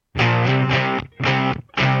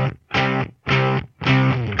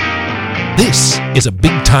This is a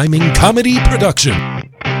Big Timing Comedy production.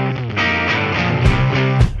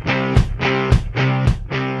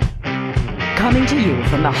 Coming to you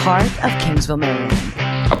from the heart of Kingsville, Maryland.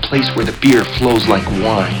 A place where the beer flows like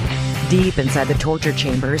wine. Deep inside the torture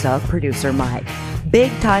chambers of producer Mike,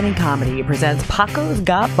 Big Timing Comedy presents Paco's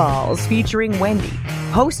Got Balls featuring Wendy,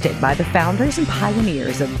 hosted by the founders and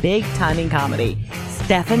pioneers of Big Timing Comedy,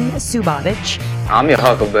 Stefan Subotic. I'm your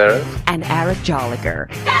Huckleberry. And Eric Jolliger.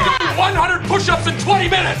 100 push-ups in 20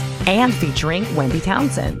 minutes! And featuring Wendy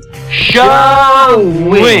Townsend.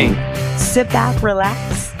 Showing. Sit back,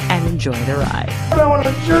 relax, and enjoy the ride. I want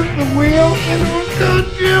to jerk the wheel into a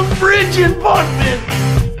goddamn bridge in Buckman.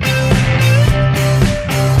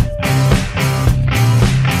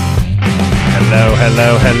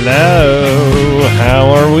 Hello. How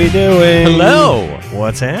are we doing? Hello.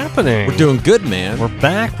 What's happening? We're doing good, man. We're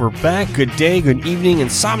back. Good day, good evening,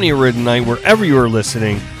 insomnia-ridden night, wherever you are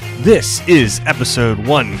listening. This is episode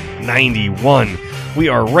 191. We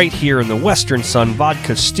are right here in the Western Sun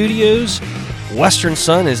Vodka Studios. Western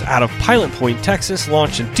Sun is out of Pilot Point, Texas,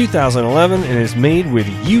 launched in 2011, and is made with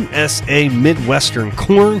USA Midwestern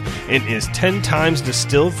corn and is 10 times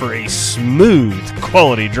distilled for a smooth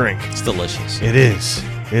quality drink. It's delicious. It is.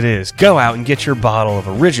 Go out and get your bottle of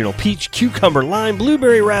original peach, cucumber, lime,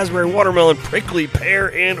 blueberry, raspberry, watermelon, prickly pear,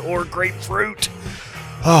 and or grapefruit.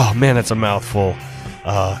 Oh, man, that's a mouthful.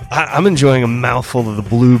 I'm enjoying a mouthful of the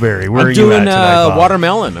blueberry. Where are you at tonight, Bob?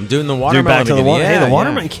 Watermelon. I'm doing the watermelon. Back to the water. Yeah, hey, the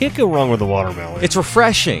watermelon. yeah. You can't go wrong with the watermelon. It's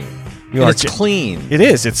refreshing. It's clean. It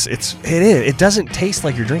is. It is. It doesn't taste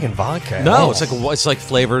like you're drinking vodka. at No, all. it's like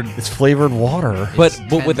flavored, It's flavored water but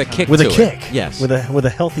with a kick. with a to kick. It. Yes. With a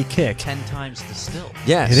healthy kick. 10 times distilled.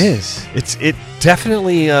 Yes. It is. It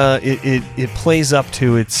definitely it plays up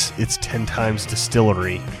to its 10 times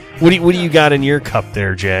distillery. What do you got in your cup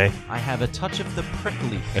there, Jay? I have a touch of the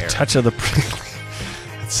prickly pear. A touch of the.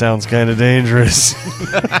 It sounds kind of dangerous.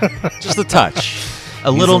 Just a touch.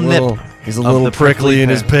 a little nip. He's a of little the prickly in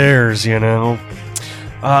his pear. pears, you know.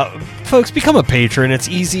 Folks, become a patron. It's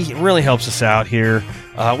easy. It really helps us out here.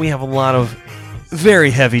 We have a lot of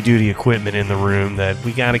very heavy-duty equipment in the room that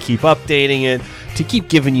we got to keep updating it to keep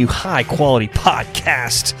giving you high-quality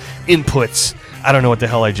podcast inputs. I don't know what the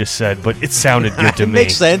hell I just said, but it sounded good to It me.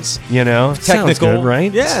 makes sense. You know, it sounds Technical, good,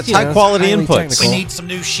 right? Yeah, it's You know, high quality highly inputs. technical. We need some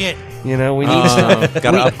new shit. You know, we need Got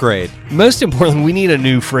to upgrade. most importantly, we need a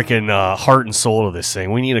new freaking heart and soul to this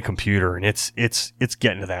thing. We need a computer, and it's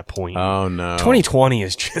getting to that point. Oh no. 2020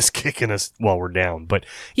 is just kicking us while we're down. But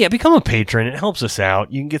yeah, become a patron. It helps us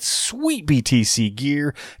out. You can get sweet BTC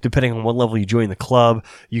gear depending on what level you join the club.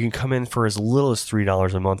 You can come in for as little as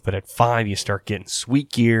 $3 a month, but at $5 you start getting sweet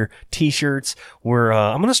gear, t-shirts. I'm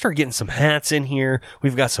going to start getting some hats in here.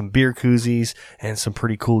 We've got some beer koozies and some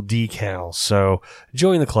pretty cool decals. So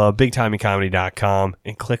join the club, bigtimingcomedy.com,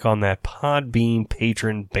 and click on that Podbean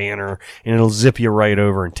patron banner, and it'll zip you right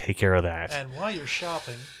over and take care of that. And while you're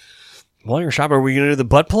shopping, Are we going to do the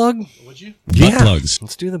butt plug? would you? Yeah. plugs.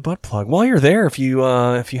 Let's do the butt plug. While you're there, if you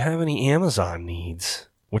have any Amazon needs,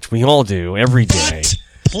 which we all do every day,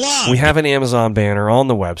 we have an Amazon banner on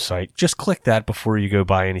the website. Just click that before you go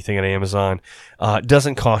buy anything at Amazon. It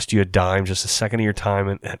doesn't cost you a dime, just a second of your time,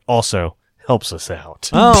 and it also helps us out.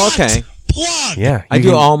 Oh, okay. Yeah, I you do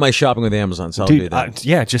can- all my shopping with Amazon, so I'll do Dude, that.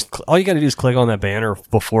 yeah, all you got to do is click on that banner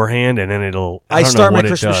beforehand, and then it'll. I don't know start my what it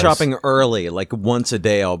Christmas does. shopping early. Like once a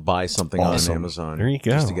day, I'll buy something Awesome. on Amazon. There you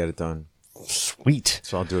go. Just to get it done. Sweet.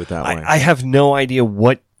 So I'll do it that way. I have no idea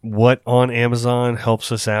what on Amazon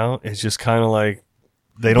helps us out. It's just kind of like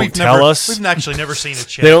they don't tell us. We've actually never seen a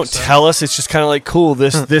check. They don't so- tell us. It's just kind of like, cool.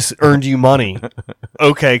 This earned you money.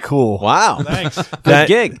 Okay, cool. Wow. Thanks. That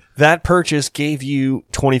gig. That purchase gave you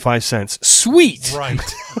 25 cents. Sweet. Right.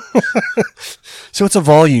 So it's a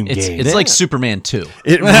volume It's game. like Superman 2.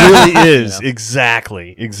 It really is.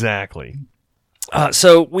 Exactly.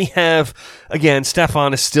 So we have, again,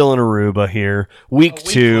 Stefan is still in Aruba here. Week week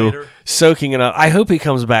 2, later. soaking it up. I hope he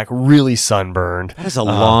comes back really sunburned. That is a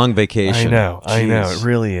long vacation. I know. Jeez. It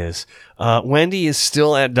really is. Wendy is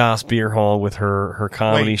still at Das Beer Hall with her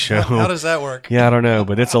comedy Wait, show. How does that work? Yeah, I don't know,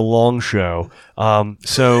 but it's a long show.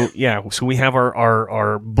 So we have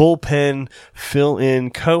our bullpen fill-in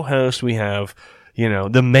co-host. We have,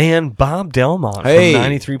 the man Bob Delmont Hey. from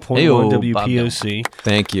 93.1 Hey-o, Bob WPOC.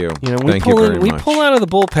 Thank you. We Thank you pull very we much. pull out of the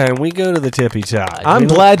bullpen. We go to the tippy top. I'm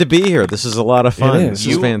glad to be here. This is a lot of fun. It is. This is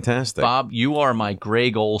You- fantastic. Bob, you are my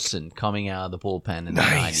Greg Olson coming out of the bullpen in the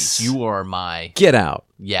Nice. 90s. You are my... Get out.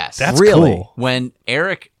 Yes. That's Really? cool. When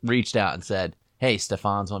Eric reached out and said, hey,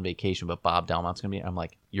 Stefan's on vacation, but Bob Delmont's going to be... I'm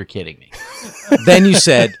like, you're kidding me. Then you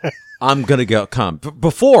said, I'm gonna come.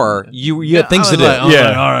 Before you had things to do. Like, all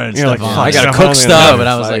right, You're like, Stefan. I gotta Stefan, cook I'm gonna stuff. No, but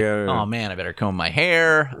I was like, Like, oh man, I better comb my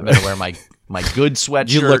hair. I better wear my good sweatshirt.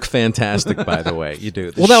 You look fantastic, by the way. You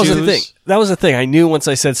do. Well, that was the shoes- thing. That was the thing. I knew once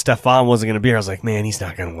I said Stefan wasn't going to be here, I was like, man, he's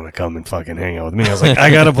not going to want to come and fucking hang out with me. I was like, I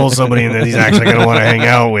got to pull somebody in that he's actually going to want to hang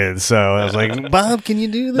out with. So I was like, Bob, can you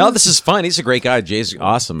do this? No, this is fun. He's a great guy. Jay's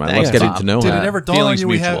awesome. I love Thanks, getting Bob. to know Did him. it ever dawn on feelings you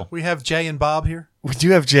mutual. we have Jay and Bob here? We do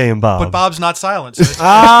have Jay and Bob. But Bob's not silent. So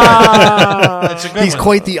it's a good He's one.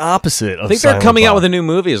 quite the opposite of I think they're Silent coming out Bob. with a new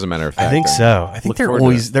movie, as a matter of fact. I think so. I think Look they're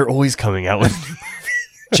forward to they're always coming out with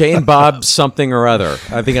Jay and Bob something or other.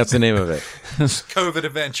 I think that's the name of it. COVID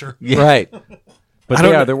adventure. Right. But I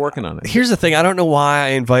don't know. they're working on it. Here's the thing. I don't know why I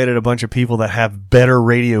invited a bunch of people that have better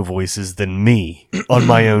radio voices than me on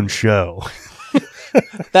my own show.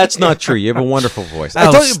 That's not true. You have a wonderful voice. Oh, I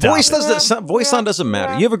told you, stop voice sound doesn't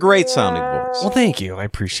matter. You have a great sounding voice. Well, thank you. I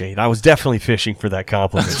appreciate it. I was definitely fishing for that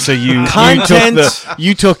compliment. So you Content.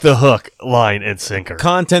 you took the hook, line, and sinker.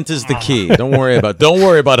 Content is the key. Don't worry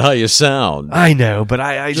about how you sound. I know, but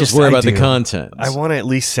I Just worry about the do. content. I want to at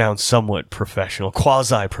least sound somewhat professional,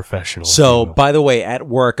 quasi-professional. So, by the way, at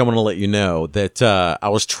work, I'm going to let you know that I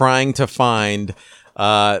was trying to find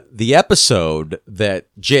the episode that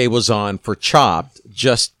Jay was on for Chopped,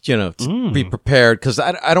 just, to be prepared, because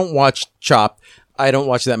I don't watch Chopped. I don't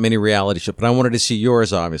watch that many reality shows, but I wanted to see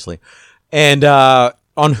yours, obviously. And on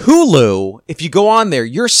Hulu, if you go on there,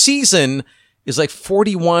 your season is like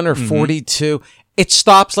 41 or 42. It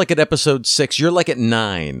stops like at episode 6. You're like at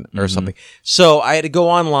 9 or something. So I had to go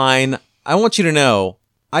online. I want you to know,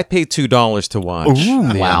 I paid $2 to watch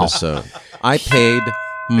the Wow. episode. I paid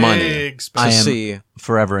money Big to spend. I am see.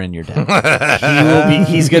 forever in your debt.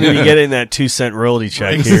 he's going to be getting that 2-cent royalty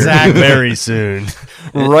check Exactly. here very soon,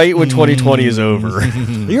 right when 2020 is over.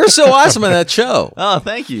 You're so awesome in that show. Oh,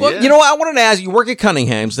 thank you. Well, you know what? I wanted to ask you. You work at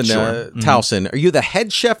Cunningham's in Sure. Towson. Are you the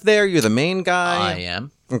head chef there? You're the main guy. I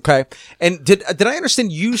am. Okay. And did I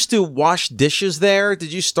understand you used to wash dishes there?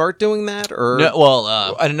 Did you start doing that, or No,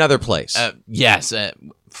 well, at another place? yes,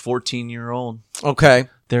 14-year-old. Okay.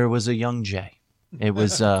 There was a young Jay. It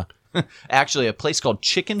was actually a place called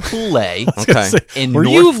Chicken Poulet. Okay. In Were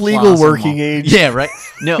North you of legal Plaza working Mall. age? Yeah, right.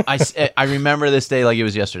 No, I remember this day like it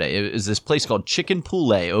was yesterday. It was this place called Chicken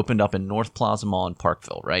Poulet, opened up in North Plaza Mall in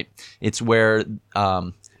Parkville. Right, it's where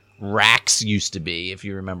Rax used to be. If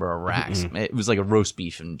you remember a Rax, it was like a roast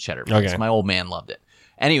beef and cheddar place. Okay. My old man loved it.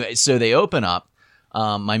 Anyway, so they open up.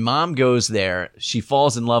 My mom goes there. She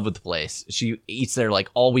falls in love with the place. She eats there like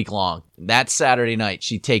all week long. That Saturday night,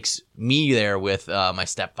 she takes me there with my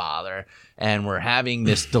stepfather, and we're having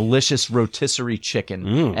this delicious rotisserie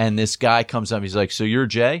chicken. And this guy comes up. He's like, "So you're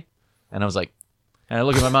Jay?" And I was like, and I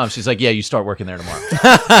look at my mom. She's like, "Yeah, you start working there tomorrow."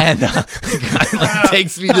 And the guy like,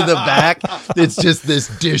 takes me to the back. It's just this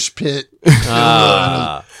dish pit.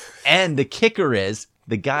 And the kicker is,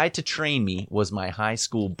 the guy to train me was my high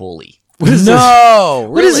school bully. What is No.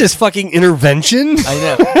 What is this fucking intervention? I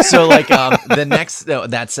know. So like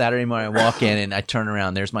that Saturday morning, I walk in and I turn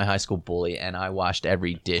around. There's my high school bully, and I washed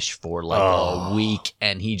every dish for like a week,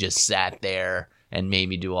 and he just sat there and made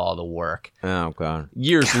me do all the work. Oh God.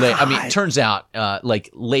 Years later, I mean, it turns out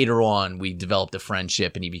like later on, we developed a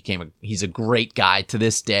friendship, and he's a great guy to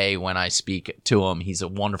this day. When I speak to him, he's a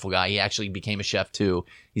wonderful guy. He actually became a chef too.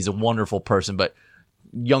 He's a wonderful person, but.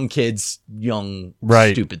 Young kids,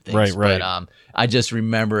 stupid things. Right. But I just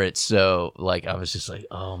remember it so like I was just like,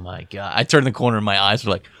 oh my God. I turned the corner and my eyes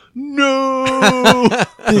were like, no.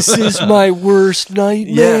 This is my worst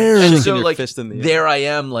nightmare. And Shaking so your like fist in the air. there I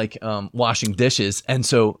am like washing dishes, and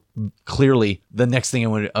so clearly the next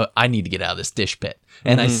thing I need to get out of this dish pit.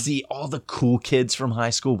 And I see all the cool kids from high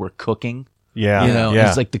school were cooking. Yeah, You know, yeah.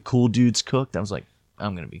 it's like the cool dudes cooked. I was like,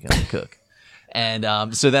 I'm gonna become a cook.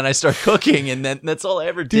 And so then I start cooking, and then that's all I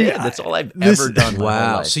ever did. That's all I've ever done. My whole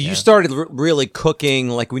Wow. life. So you Yeah. started really cooking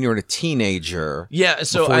like when you were a teenager. Yeah,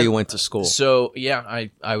 so before I you went to school. So yeah,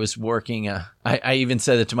 I was working. I even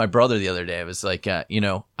said it to my brother the other day. I was like, I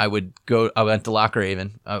went to Locker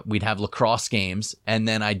Haven. We'd have lacrosse games, and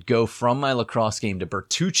then I'd go from my lacrosse game to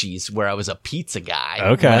Bertucci's, where I was a pizza guy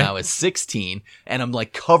Okay. when I was 16, and I'm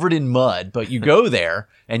like covered in mud. But you go there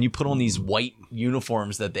and you put on these white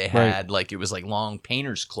uniforms that they had, like it was like long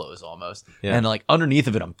painter's clothes almost, Yeah. and like underneath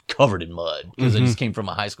of it, I'm covered in mud because I just came from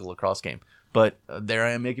a high school lacrosse game. But there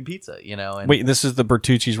I am making pizza, And, Wait, this is the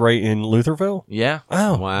Bertucci's right in Lutherville? yeah.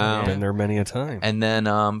 Oh, Wow. Been there many a time. And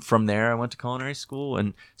then from there, I went to culinary school.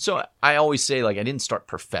 And so I always say, like, I didn't start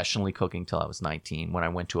professionally cooking till I was 19 when I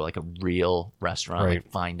went to, like, a real restaurant, Right.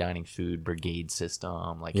 like fine dining food, brigade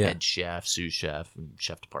system, like Yeah. head chef, sous chef, and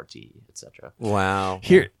chef de partie, etc. Wow.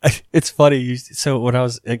 Here, it's funny. So when I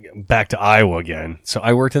was back to Iowa again, so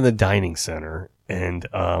I worked in the dining center, and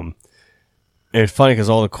it's funny because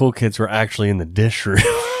all the cool kids were actually in the dish room,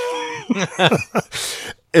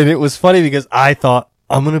 and it was funny because I thought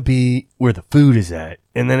I'm gonna be where the food is at,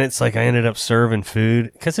 and then it's like I ended up serving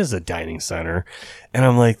food because it's a dining center, and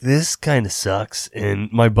I'm like, this kind of sucks.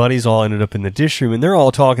 And my buddies all ended up in the dish room, and they're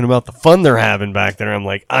all talking about the fun they're having back there. I'm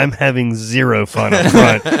like, I'm having zero fun up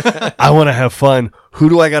front. I want to have fun. Who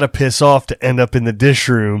do I got to piss off to end up in the dish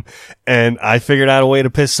room? And I figured out a way to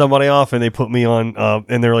piss somebody off, and they put me on,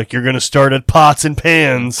 and they're like, you're going to start at Pots and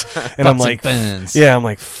Pans. And I'm like, Pans. yeah, I'm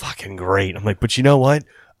like, fucking great. I'm like, but you know what?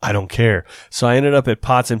 I don't care. So I ended up at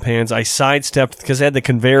Pots and Pans. I sidestepped because I had the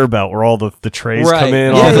conveyor belt where all the trays Right. come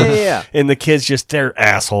in. Yeah, all the, yeah. And the kids just, they're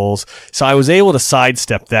assholes. So I was able to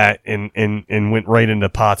sidestep that and went right into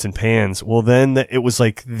Pots and Pans. Well, then it was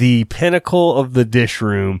like the pinnacle of the dish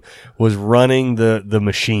room was running the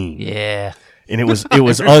machine. Yeah. And it was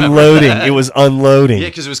unloading. It was unloading. Yeah,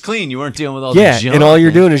 because it was clean. You weren't dealing with all Yeah, the junk. and all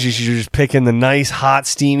you're doing is you're just picking the nice, hot,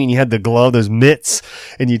 steamy, and you had the glove, those mitts,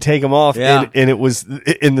 and you take them off. Yeah. And it was,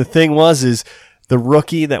 and the thing is the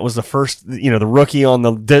rookie that was the first, the rookie on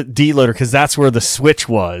the deloader, because that's where the switch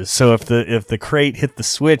was. So if the crate hit the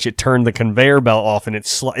switch, it turned the conveyor belt off, and it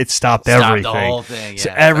stopped everything. the whole thing. So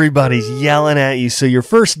Yeah. everybody's yelling at you. So your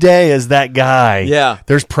first day as that guy, Yeah.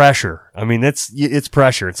 there's pressure. I mean, it's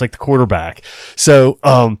pressure. It's like the quarterback. So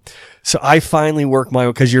I finally work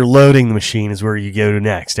because you're loading the machine is where you go to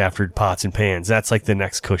next after Pots and Pans. That's like the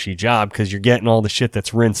next cushy job because you're getting all the shit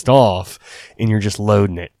that's rinsed off and you're just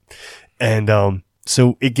loading it. And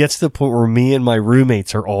so it gets to the point where me and my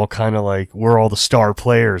roommates are all kind of like, we're all the star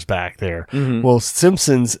players back there. Mm-hmm. Well,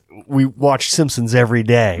 Simpsons, we watch Simpsons every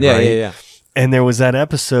day. Yeah, right? yeah. And there was that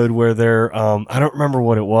episode where they're, I don't remember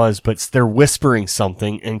what it was, but they're whispering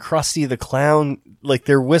something and Krusty the Clown, like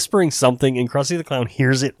they're whispering something and Krusty the Clown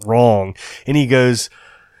hears it wrong. And he goes,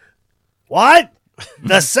 "What?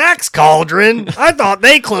 The sex cauldron? I thought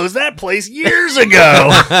they closed that place years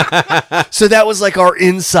ago." So that was like our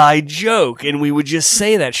inside joke. And we would just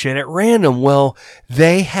say that shit at random. Well,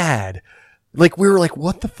 they had, like, we were like,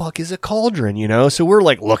 what the fuck is a cauldron? So we're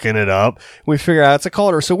like looking it up. We figure out it's a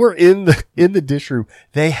cauldron. So we're in the dish room.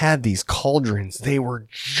 They had these cauldrons. They were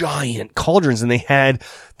giant cauldrons and they had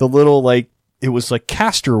the little, like, it was like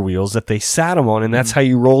caster wheels that they sat them on, and that's how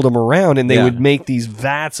you rolled them around. And they Yeah. would make these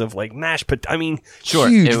vats of like mashed I mean, Sure.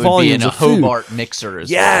 huge It would be volumes in a of food. Hobart mixer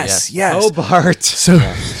as Yes, yes. Hobart. So,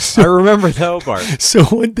 I remember the Hobart. so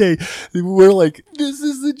one day we're like, this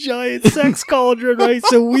is the giant sex cauldron, right?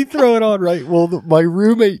 So we throw it on, right? Well, my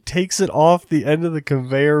roommate takes it off the end of the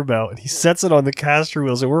conveyor belt and he sets it on the caster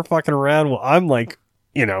wheels and we're fucking around. Well, I'm like,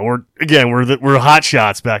 we're hot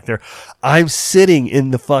shots back there. I'm sitting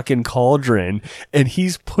in the fucking cauldron and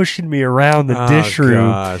he's pushing me around the dish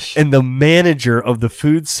room. Gosh. And the manager of the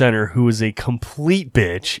food center, who was a complete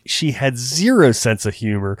bitch, she had zero sense of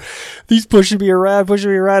humor. He's pushing me around.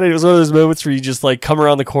 And it was one of those moments where you just like come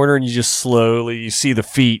around the corner and you just slowly, you see the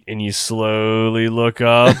feet and you slowly look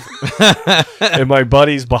up. And my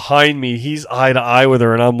buddy's behind me. He's eye to eye with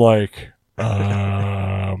her. And I'm like,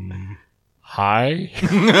 hi.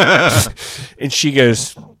 And she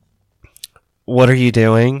goes, "What are you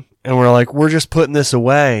doing?" And we're like, "We're just putting this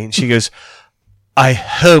away." And she goes, "I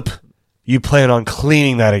hope you plan on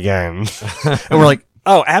cleaning that again." And we're like,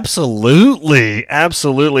 "Oh, absolutely.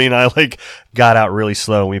 Absolutely." And I like got out really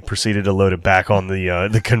slow. We proceeded to load it back on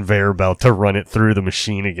the conveyor belt to run it through the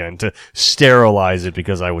machine again to sterilize it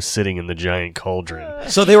because I was sitting in the giant cauldron.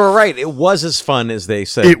 So they were right. It was as fun as they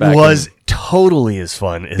said. It back was in totally as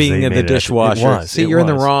fun as being they in made the dishwasher. It was. See, It you're in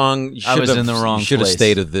the was. wrong. You I was should in the have- wrong Should have place.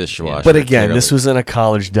 stayed at the dishwasher. But again, clearly. this was in a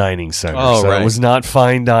college dining center, Oh, so right. it was not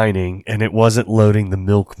fine dining, and it wasn't loading the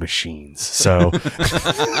milk machines. So,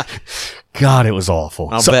 God, it was awful.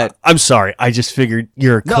 I'll So, bet. I'm sorry. I just figured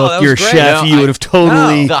you're a No, cook, that you're a was great. chef. No, You would have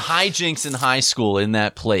totally. The hijinks in high school in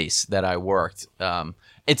that place that I worked,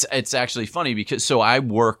 it's actually funny because I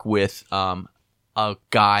work with a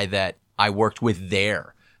guy that I worked with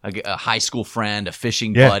there, a high school friend, a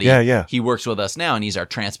fishing Yeah, buddy. yeah. He works with us now, and he's our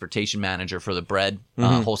transportation manager for the bread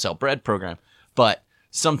Mm-hmm. wholesale bread program. But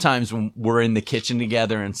sometimes when we're in the kitchen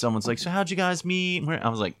together, and someone's like, "So how'd you guys meet?" I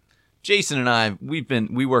was like, "Jason and I,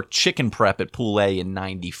 we worked chicken prep at Pool A in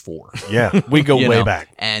 '94." Yeah, we go You way know? back.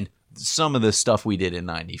 And some of the stuff we did in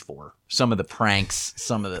 '94, some of the pranks,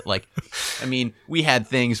 some of the we had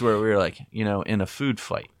things where we were like, in a food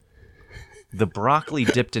fight, the broccoli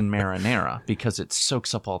dipped in marinara because it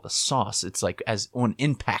soaks up all the sauce. It's like as on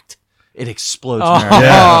impact, it explodes.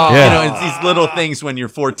 Marinara. It's these little things when you're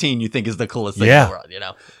 14 you think is the coolest thing in the world.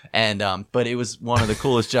 And but it was one of the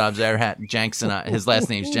coolest jobs I ever had. Jenks and I, his last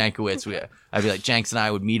name's Jankowitz. I'd be like, Jenks and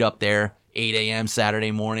I would meet up there 8 a.m.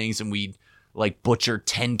 Saturday mornings, and we'd like butcher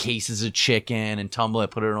 10 cases of chicken and tumble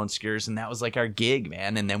it, put it on skewers, and that was like our gig,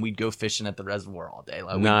 man. And then we'd go fishing at the reservoir all day.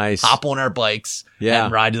 Like, nice. We'd hop on our bikes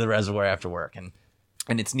and ride to the reservoir after work. And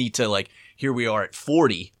it's neat to like, here we are at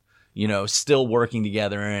 40, still working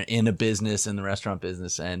together in a business, in the restaurant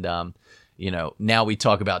business. And, now we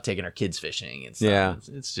talk about taking our kids fishing and stuff. Yeah.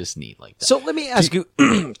 It's just neat like that. So let me ask you,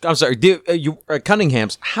 I'm sorry, you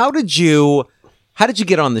Cunningham's, how did you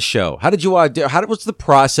get on the show? How did you what's the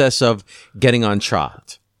process of getting on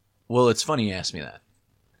Chopped? Well, it's funny you asked me that.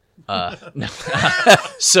 No.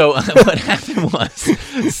 So what happened was,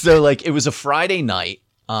 it was a Friday night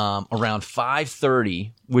around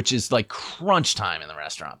 5:30, which is like crunch time in the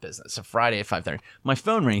restaurant business. So Friday at 5:30, my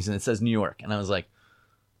phone rings and it says New York, and I was like,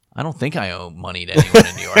 I don't think I owe money to anyone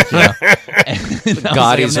in New York. The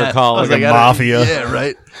Gaudis are calling like mafia. Yeah,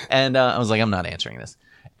 right. And I was like, I'm not answering this.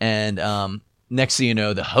 And next thing you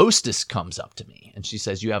know, the hostess comes up to me and she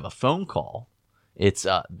says, you have a phone call. It's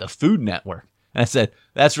the Food Network. And I said,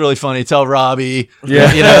 that's really funny. Tell Robbie.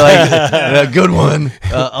 Yeah. Good one.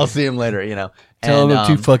 I'll see him later, Tell him I'm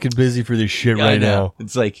too fucking busy for this shit right now.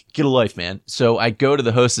 It's like, get a life, man. So I go to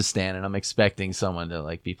the hostess stand and I'm expecting someone to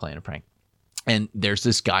like be playing a prank. And there's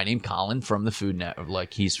this guy named Colin from the Food Network.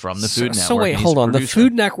 Like, he's from the Food Network. So wait, hold on. The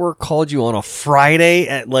Food Network called you on a Friday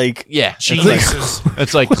at like... Yeah. Jesus.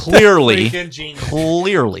 It's like clearly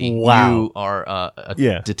Wow. you are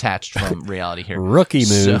detached from reality here. Rookie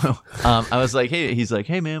move. So I was like, he's like,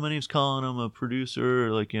 hey, man, my name's Colin. I'm a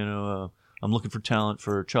producer. Like, I'm looking for talent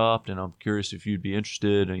for Chopped, and I'm curious if you'd be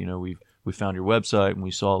interested. We found your website, and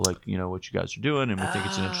we saw, like, what you guys are doing, and we think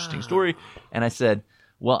it's an interesting story. And I said...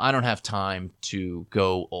 Well, I don't have time to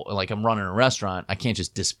go, like, I'm running a restaurant. I can't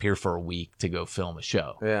just disappear for a week to go film a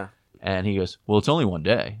show. Yeah. And he goes, well, it's only one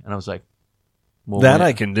day. And I was like, well, that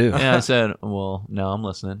I can do. And I said, well, no, I'm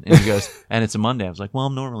listening. And he goes, and it's a Monday. I was like, well,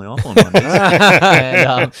 I'm normally off on Mondays.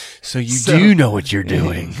 And, so you do know what you're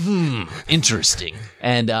doing. Interesting.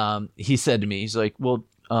 And he said to me, he's like, well,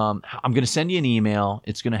 I'm going to send you an email.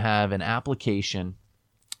 It's going to have an application.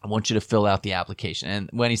 I want you to fill out the application. And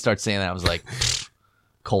when he starts saying that, I was like...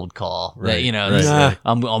 cold call. Right,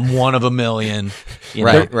 I'm one of a million. They're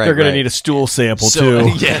going to need a stool sample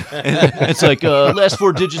too. Yeah, it's like last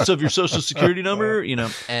 4 digits of your social security number.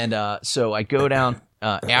 And so I go down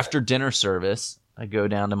after dinner service. I go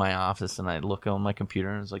down to my office and I look on my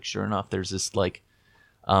computer and it's like, sure enough, there's this like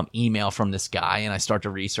email from this guy, and I start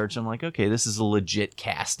to research. I'm like, okay, this is a legit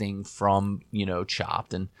casting from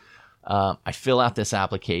Chopped, and I fill out this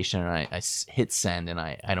application and I hit send, and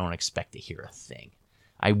I don't expect to hear a thing.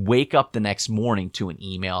 I wake up the next morning to an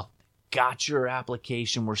email. Got your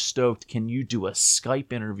application. We're stoked. Can you do a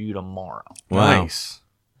Skype interview tomorrow? Wow. Nice.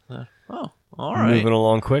 Oh, all right. Moving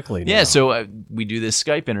along quickly now. Yeah, so we do this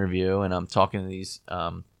Skype interview, and I'm talking to these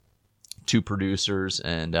 2 producers,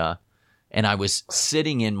 and I was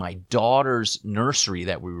sitting in my daughter's nursery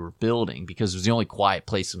that we were building because it was the only quiet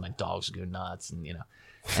place and my dogs would go nuts, and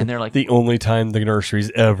and they're like... the only time the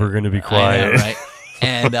nursery's ever going to be quiet.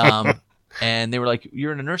 I know, right? And they were like,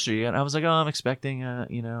 you're in a nursery. And I was like, oh, I'm expecting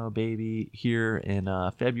a baby here in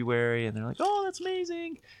February. And they're like, oh, that's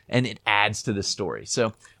amazing. And it adds to the story.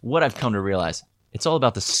 So what I've come to realize, it's all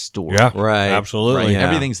about the story. Yeah, right. Absolutely. Right? Yeah.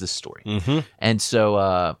 Everything's the story. Mm-hmm. And so,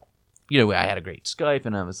 I had a great Skype,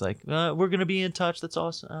 and I was like, we're going to be in touch. That's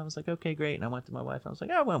awesome. I was like, okay, great. And I went to my wife. And I was like,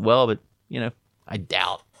 it went well, but, I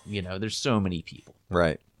doubt, there's so many people.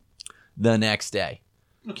 Right. The next day,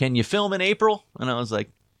 can you film in April? And I was like,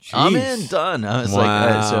 Jeez. I'm in, done. I was Wow. like, all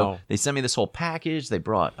right. So they sent me this whole package. They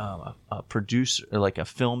brought a producer, like a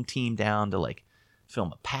film team down to like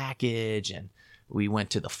film a package, and we went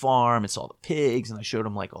to the farm and saw the pigs, and I showed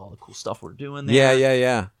them like all the cool stuff we're doing there.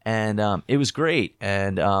 Yeah. And it was great.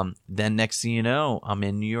 And then next thing you know, I'm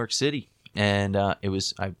in New York City, and it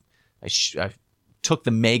was I took the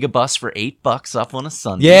mega bus for $8 up on a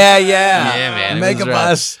Sunday. Yeah, man, it Mega was rough.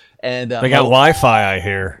 bus. And They got Wi-Fi, I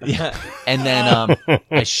hear. Yeah, and then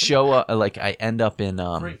I show up, like I end up in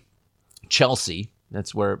Chelsea.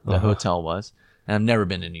 That's where the hotel was. And I've never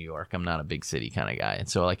been to New York. I'm not a big city kind of guy. And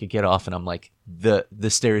so like I get off and I'm like the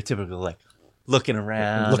stereotypical like looking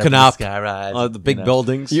around, Looking up, up, the skyrise, the big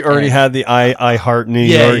buildings. You already had the I Heart New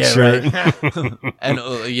Yeah, York yeah, shirt. right.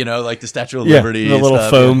 And like the Statue of Yeah, Liberty, the little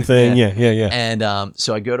stuff. foam thing. Yeah. And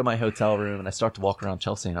so I go to my hotel room and I start to walk around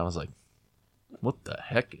Chelsea, and I was like, "What the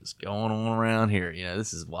heck is going on around here?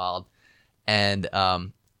 This is wild." And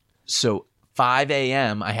so 5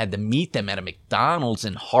 a.m. I had to meet them at a McDonald's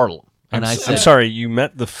in Harlem, and I said, I'm sorry, you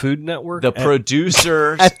met the Food Network? the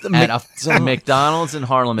producer At the a McDonald's in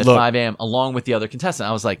Harlem at Look. 5 a.m. along with the other contestant.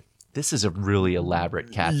 I was like, "This is a really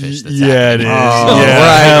elaborate catfish." That's Yeah, it happening. is. Oh,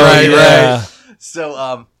 Yeah, right, hell right.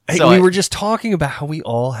 So Hey, so we I- were just talking about how we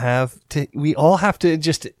all have to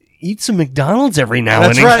just eat some McDonald's every now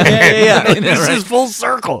That's and right. again. Yeah, yeah, yeah. This Right. is full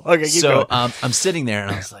circle. Okay, keep So going. I'm sitting there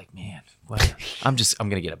and I was like, man, what? I'm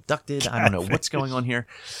gonna get abducted. I don't know what's going on here.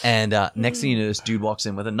 And next thing you know, this dude walks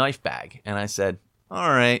in with a knife bag, and I said, all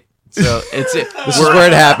right. So it's it. This is where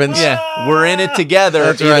it happens. Yeah, we're in it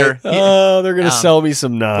together. That's right. Oh, they're gonna sell me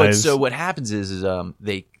some But knives. so what happens is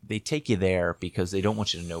they take you there because they don't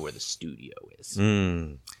want you to know where the studio is.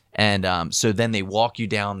 Mm. And so then they walk you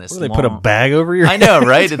down this. What, they put a bag over your I know,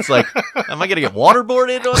 right? It's like, am I going to get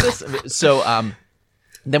waterboarded on this? So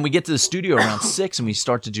then we get to the studio around 6 and we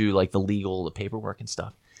start to do like the paperwork and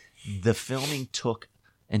stuff. The filming took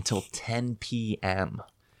until 10 p.m.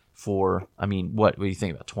 for, what do you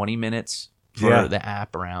think about 20 minutes for Yeah. the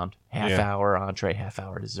app around, half hour entree, half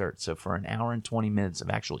hour dessert. So for an hour and 20 minutes of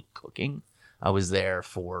actually cooking, I was there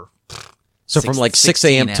for So from like 6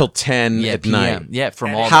 a.m. till 10 at PM. night. Yeah,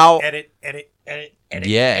 from all How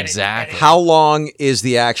yeah, exactly. how long is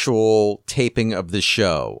the actual taping of the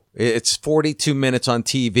show? It's 42 minutes on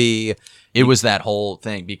TV. It was that whole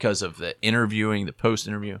thing because of the interviewing, the post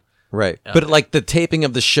interview. Right. But like the taping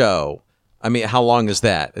of the show, how long is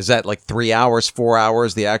that? Is that like 3 hours, 4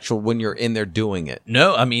 hours, the actual when you're in there doing it?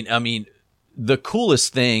 No, I mean, the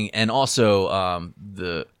coolest thing, and also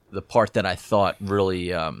the part that I thought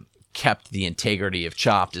really kept the integrity of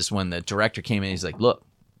Chopped is when the director came in. He's like, "Look,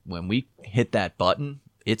 when we hit that button,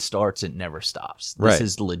 it starts. It never stops. This Right.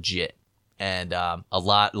 is legit." And a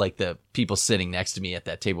lot like the people sitting next to me at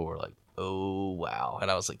that table were like, "Oh wow!" And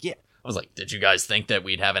I was like, "Yeah." I was like, "Did you guys think that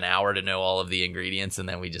we'd have an hour to know all of the ingredients and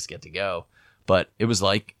then we just get to go?" But it was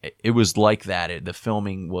like that. The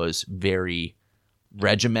filming was very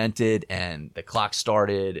regimented, and the clock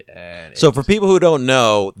started. And So for people who don't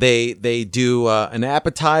know, they do an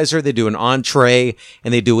appetizer, they do an entree,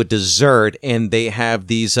 and they do a dessert, and they have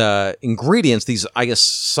these ingredients. These, I guess,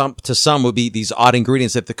 some would be these odd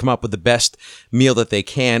ingredients that have to come up with the best meal that they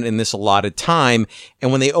can in this allotted time.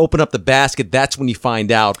 And when they open up the basket, that's when you find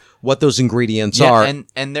out what those ingredients are.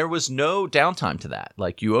 and there was no downtime to that.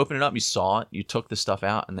 Like you open it up, you saw it, you took the stuff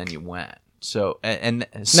out, and then you went. So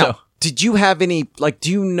so. Now, did you have any, do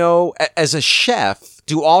you know, as a chef,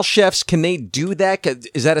 do all chefs, can they do that?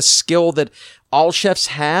 Is that a skill that all chefs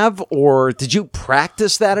have, or did you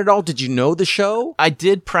practice that at all? Did you know the show? I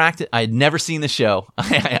did practice. I had never seen the show.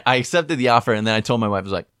 I accepted the offer, and then I told my wife, I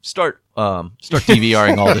was like, start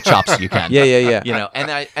DVRing all the chops you can. Yeah.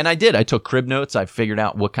 And I did. I took crib notes. I figured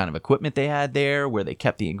out what kind of equipment they had there, where they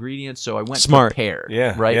kept the ingredients. So I went Smart. prepared.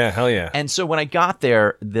 Yeah, Right. yeah, hell yeah. And so when I got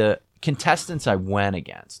there, the contestants I went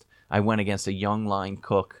against a young line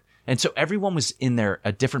cook. And so everyone was in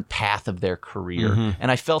a different path of their career. And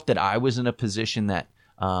I felt that I was in a position that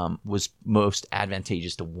was most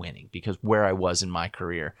advantageous to winning, because where I was in my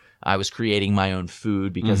career, I was creating my own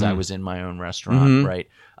food because I was in my own restaurant, right?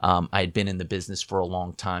 I had been in the business for a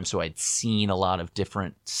long time, so I'd seen a lot of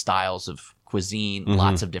different styles of cuisine,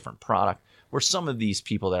 lots of different product, where some of these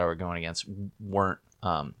people that I were going against weren't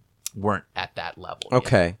at that level. yet.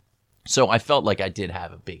 Okay. So I felt like I did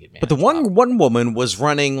have a big advantage. But the one woman was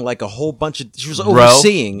running like a whole bunch of, she was Ro?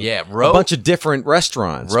 overseeing Yeah, Ro. a bunch of different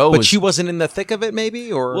restaurants. Ro but was- she wasn't in the thick of it,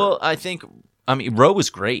 maybe? Or Well, Ro was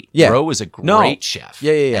great. Yeah. Ro was a great chef.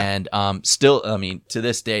 Yeah. And still, to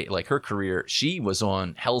this day, like her career, she was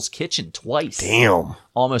on Hell's Kitchen twice. Damn.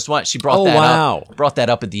 Almost once. She brought Oh, that wow. up. Brought that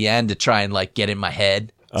up at the end to try and like get in my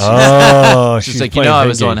head. Oh, She's like, I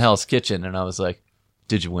was on Hell's Kitchen, and I was like,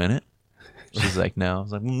 did you win it? She's like, no. I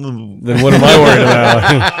was like, Then what am I worried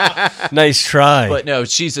about? Nice try. But no,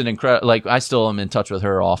 she's an incredible. Like I still am in touch with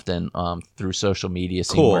her often through social media,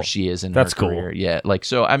 seeing Cool. where she is in That's her cool. career. Yeah, like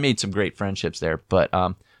so I made some great friendships there. But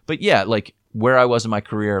yeah, like where I was in my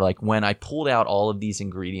career, like when I pulled out all of these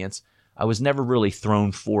ingredients, I was never really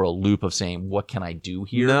thrown for a loop of saying, what can I do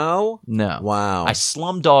here? No? No. Wow. I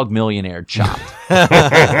Slumdog Millionaire chopped.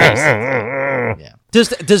 Yeah.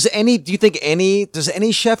 Does any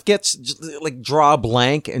chef draw a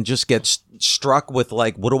blank and just get struck with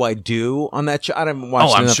like, what do I do on that? I haven't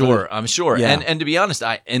watched. I'm sure. Yeah. And to be honest,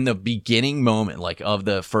 in the beginning moment, like of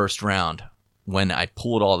the first round, when I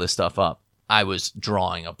pulled all this stuff up, I was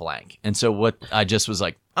drawing a blank. And so what I just was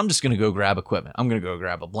like, I'm just going to go grab equipment. I'm going to go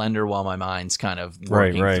grab a blender while my mind's kind of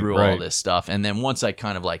working through all this stuff. And then once I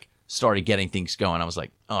kind of like started getting things going, I was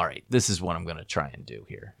like, all right, this is what I'm going to try and do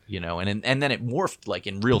here, and then it morphed like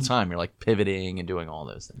in real time. You're like pivoting and doing all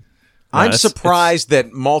those things. I'm surprised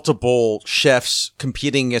that multiple chefs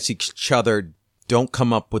competing against each other don't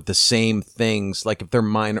come up with the same things. Like if their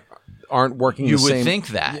mind aren't working you the would same. think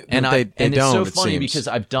that. And and it's so funny seems. because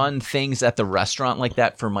I've done things at the restaurant like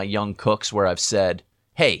that for my young cooks where I've said,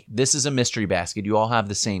 hey, this is a mystery basket. You all have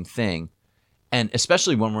the same thing. And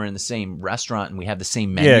especially when we're in the same restaurant and we have the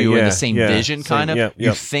same menu and the same vision,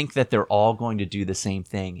 you think that they're all going to do the same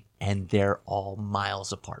thing, and they're all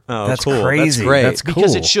miles apart. Oh, That's cool. crazy. That's great. That's cool.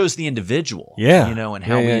 Because it shows the individual, and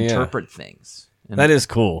how we interpret things. And That is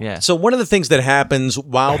cool. Yeah. So one of the things that happens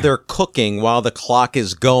while they're cooking, while the clock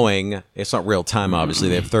is going, it's not real time, obviously,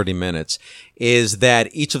 they have 30 minutes, is that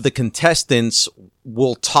each of the contestants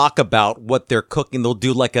will talk about what they're cooking. They'll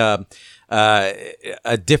do like a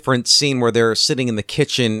different scene where they're sitting in the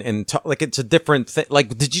kitchen and like it's a different thing.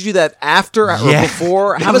 Like, did you do that after or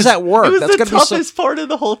before? How does that work? It was That's the gotta toughest part of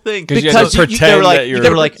the whole thing. Because you have to pretend they were like, that you're... they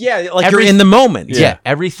were like, you're in the moment. Yeah,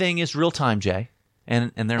 everything is real time, Jay.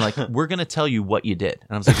 And they're like, we're going to tell you what you did.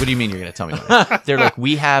 And I was like, what do you mean you're going to tell me what? They're like,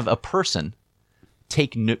 we have a person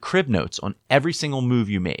take crib notes on every single move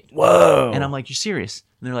you made. Whoa. And I'm like, you serious?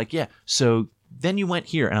 And they're like, yeah. So then you went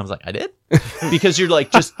here. And I was like, I did? Because you're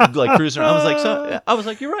like, just like cruising around. I was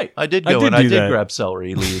like, you're right. I did go and I did grab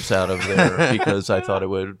celery leaves out of there because I thought it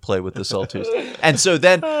would play with the saltus. And so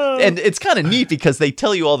then, and it's kind of neat because they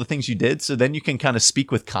tell you all the things you did. So then you can kind of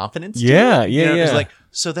speak with confidence. Yeah. It was like,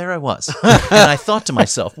 so there I was. And I thought to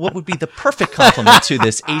myself, what would be the perfect compliment to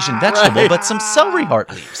this Asian vegetable but some celery heart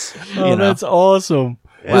leaves? Oh, that's awesome.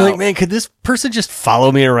 Wow. You're like, man, could this person just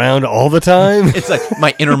follow me around all the time? It's like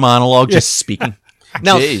my inner monologue just speaking.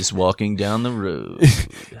 Now, Jay's walking down the road.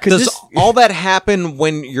 Does all that happen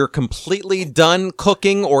when you're completely done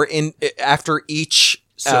cooking or after each?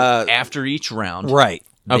 After each round, right?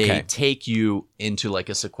 They take you into like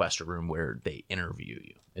a sequester room where they interview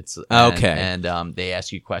you. And they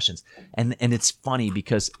ask you questions, and it's funny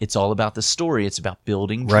because it's all about the story. It's about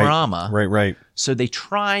building drama, right. So they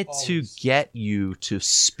try to get you to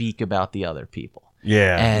speak about the other people.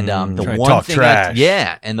 Yeah, and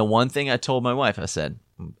the one thing I told my wife, I said,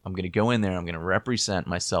 I'm going to go in there, I'm going to represent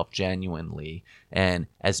myself genuinely, and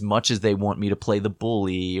as much as they want me to play the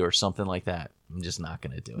bully or something like that, I'm just not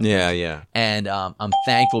going to do it. Yeah. And I'm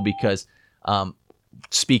thankful because,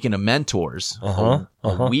 speaking of mentors, a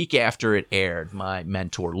week after it aired, my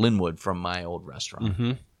mentor Linwood from my old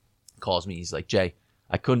restaurant calls me. He's like, Jay,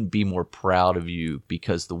 I couldn't be more proud of you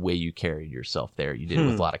because the way you carried yourself there. You did it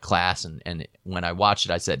with a lot of class. And when I watched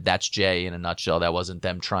it, I said, that's Jay in a nutshell. That wasn't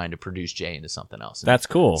them trying to produce Jay into something else. And that's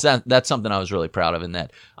cool. So that's something I was really proud of, and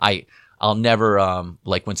that I'll never,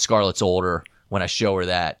 like when Scarlett's older, when I show her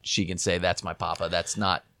that, she can say, that's my papa. That's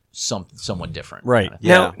not someone different. Right.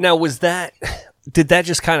 Kind of Now was that... Did that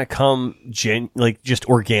just kind of come just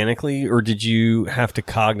organically, or did you have to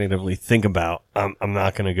cognitively think about, I'm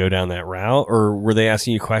not going to go down that route, or were they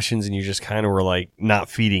asking you questions and you just kind of were like not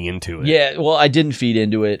feeding into it? Yeah, well, I didn't feed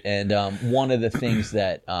into it, and one of the things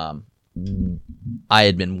that I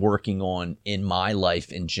had been working on in my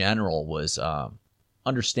life in general was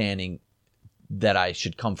understanding that I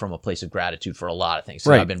should come from a place of gratitude for a lot of things.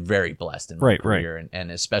 So I've been very blessed in my career, and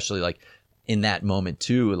especially like in that moment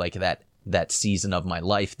too, like that season of my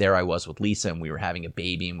life, there I was with Lisa, and we were having a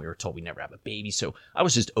baby, and we were told we never have a baby. So I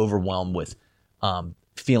was just overwhelmed with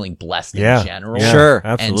feeling blessed in general. Yeah, sure,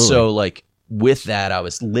 absolutely. And so like with that, I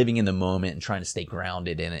was living in the moment and trying to stay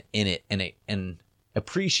grounded in it and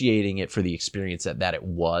appreciating it for the experience that it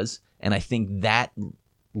was. And I think that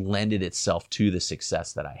lended itself to the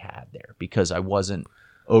success that I had there because I wasn't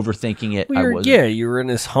overthinking it. Well, you were in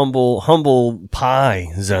this humble pie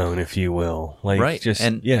zone, if you will. Like, just,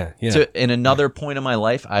 and yeah. So in another point in my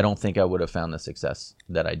life, I don't think I would have found the success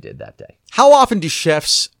that I did that day. How often do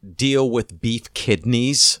chefs deal with beef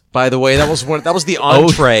kidneys? By the way, that was the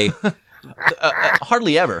entree.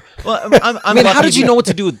 Hardly ever. Well, I mean, how did you know what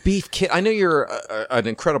to do with beef kidney? I know you're an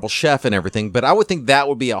incredible chef and everything, but I would think that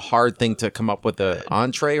would be a hard thing to come up with an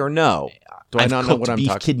entree, or no? Do I not know what I'm talking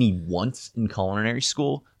about? I've cooked beef kidney once in culinary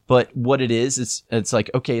school, but what it is, it's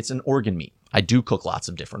like, okay, it's an organ meat. I do cook lots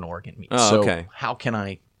of different organ meats. Oh, so okay. how can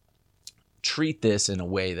I treat this in a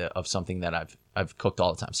way of something that I've cooked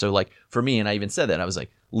all the time. So like for me, and I even said that, I was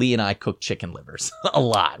like, Lee and I cook chicken livers a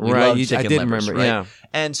lot. We love chicken I did livers, remember, right? yeah.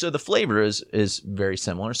 And so the flavor is very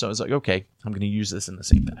similar. So I was like, okay, I'm going to use this in the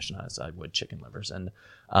same fashion as I would chicken livers, and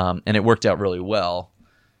it worked out really well.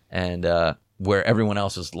 And where everyone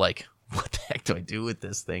else was like, what the heck do I do with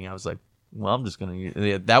this thing? I was like, well, I'm just going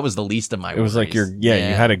to. That was the least of my. It was like you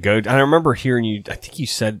had to go. I remember hearing you. I think you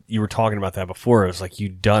said you were talking about that before. It was like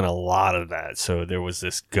you'd done a lot of that, so there was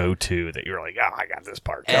this go-to that you were like, oh, I got this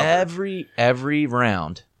part covered. Every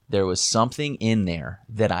round, there was something in there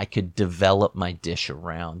that I could develop my dish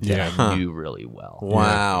around that I knew really well.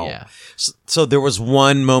 Wow. Yeah. So there was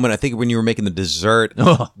one moment, I think, when you were making the dessert,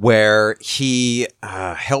 where he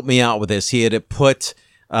helped me out with this. He had put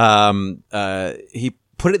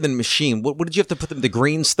put it in the machine. What did you have to put them? The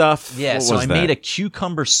green stuff? Yeah, What so was I that? made a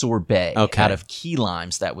cucumber sorbet Okay. out of key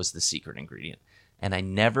limes. That was the secret ingredient. And I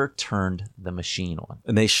never turned the machine on.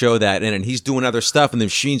 And they show that in, and he's doing other stuff, and the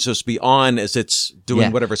machine's supposed to be on as it's doing Yeah.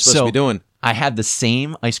 whatever it's supposed to be doing. I had the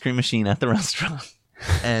same ice cream machine at the restaurant.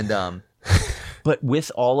 And but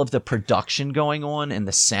with all of the production going on and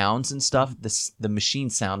the sounds and stuff, the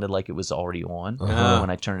machine sounded like it was already on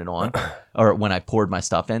when I turned it on or when I poured my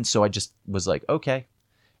stuff in. So I just was like, okay.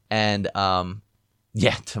 And to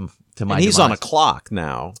my And he's on a demise. clock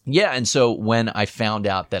now. Yeah, and so when I found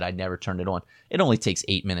out that I never turned it on, it only takes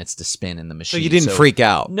 8 minutes to spin in the So machine. you didn't freak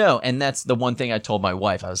out. No, and that's the one thing I told my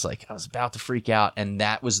wife. I was like, I was about to freak out, and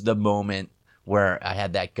that was the moment where I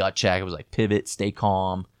had that gut check. I was like, pivot, stay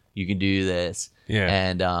calm, you can do this. Yeah.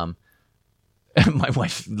 And my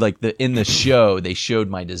wife, like in the show, they showed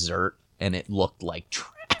my dessert, and it looked like trash.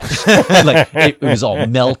 Like it was all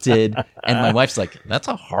melted, and my wife's like, "That's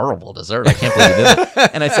a horrible dessert. I can't believe you did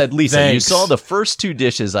it." And I said, "Lisa, you Thanks. saw the first 2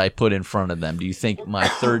 dishes I put in front of them. Do you think my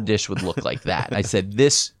third dish would look like that?" And I said,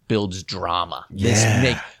 "This builds drama.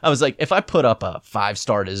 I was like, if I put up a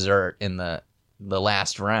 5-star dessert in the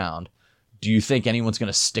last round, do you think anyone's going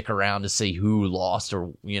to stick around to see who lost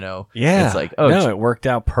or, Yeah. it's like, no, it worked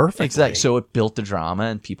out perfectly. exactly. So it built the drama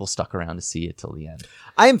and people stuck around to see it till the end.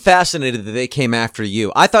 I am fascinated that they came after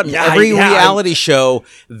you. I thought in Yeah, every yeah, reality show,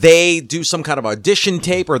 they do some kind of audition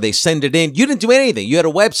tape or they send it in. You didn't do anything. You had a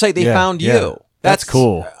website. They Yeah, found yeah. you. That's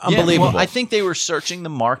cool. Unbelievable. Yeah, well, I think they were searching the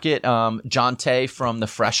market. John Tay from the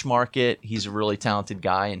Fresh Market, he's a really talented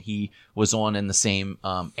guy, and he was on in the same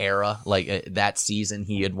era. Like that season,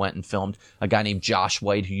 he had went and filmed a guy named Josh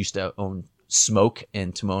White who used to own Smoke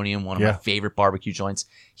in Timonium, one of my favorite barbecue joints.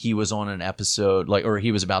 He was on an episode, or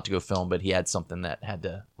he was about to go film, but he had something that had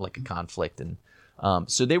to, like a conflict. And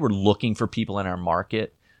so they were looking for people in our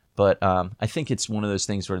market. But I think it's one of those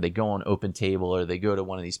things where they go on Open Table or they go to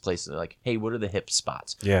one of these places. They're like, hey, what are the hip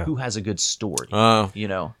spots? Yeah. Who has a good story?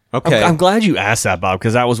 Okay. I'm glad you asked that, Bob,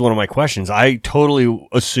 because that was one of my questions. I totally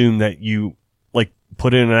assumed that you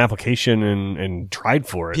put in an application and tried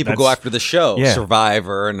for it. People go after the show, Yeah.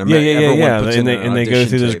 Survivor, and Yeah. puts And in they go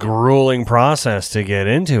through this tape. grueling process to get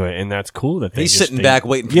into it, and that's cool that He's sitting back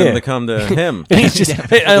waiting for them to come to him. And he's just,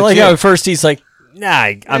 I like how at first he's like, nah,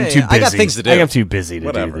 I'm too busy. I got things to do. I'm too busy to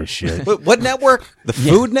Whatever. do this shit. What network? The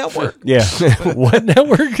Food Network? Yeah. What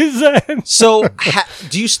network is that? So,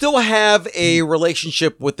 do you still have a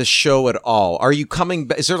relationship with the show at all? Are you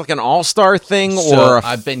coming? Is there like an all-star thing, So or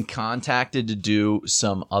I've been contacted to do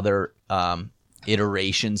some other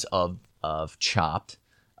iterations of Chopped.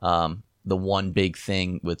 The one big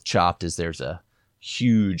thing with Chopped is there's a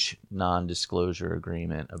huge non-disclosure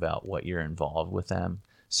agreement about what you're involved with them.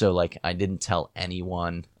 So like I didn't tell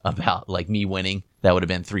anyone about like me winning. That would have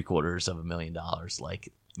been $750,000. Like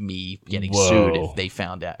me getting sued if they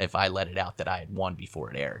found out, if I let it out that I had won before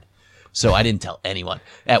it aired. So I didn't tell anyone.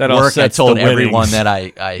 At That work, I offsets told the everyone winnings. that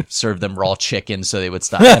I served them raw chicken so they would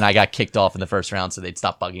stop. And I got kicked off in the first round so they'd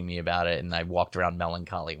stop bugging me about it. And I walked around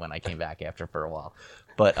melancholy when I came back after for a while.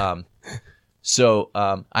 But I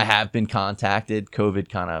have been contacted. COVID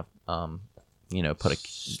kind of put a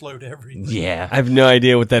Slowed everything. yeah. I have no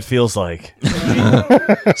idea what that feels like.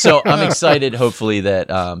 So I'm excited, hopefully, that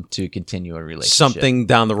to continue a relationship. something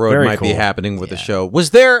down the road Very might be cool. happening with the show?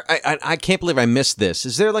 Was there? I can't believe I missed this.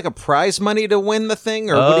 Is there like a prize money to win the thing?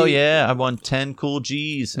 Or what Oh do you- yeah, I won 10 cool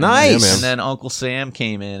G's. And Nice. then, Yeah, man. and then Uncle Sam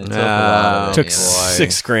came in and took a lot of it. Took you know.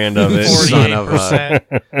 $6,000 of it. Son of a-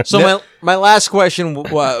 48%. So my last question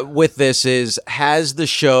with this is: has the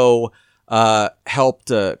show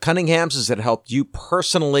helped Cunningham's? Has it helped you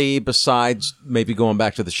personally? Besides maybe going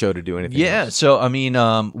back to the show to do anything? Yeah, else? so I mean,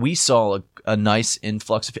 we saw a nice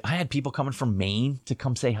influx of. I had people coming from Maine to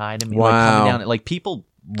come say hi to me. Like Wow. coming down, like people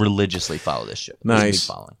religiously follow this ship. Nice. There's a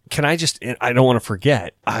big following. Can I don't want to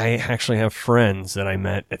forget, I actually have friends that I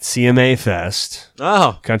met at CMA Fest,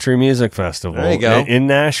 Oh, Country Music Festival There you go. in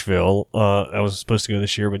Nashville. I was supposed to go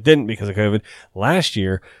this year, but didn't because of COVID. Last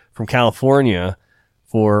year from California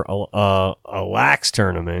for a lax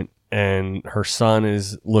tournament, and her son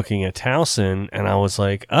is looking at Towson, and I was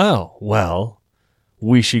like, oh, well,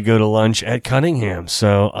 we should go to lunch at Cunningham.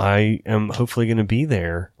 So I am hopefully going to be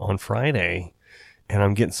there on Friday, and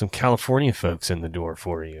I'm getting some California folks in the door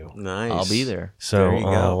for you. nice. I'll be there. So There you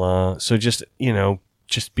go. I'll, so just,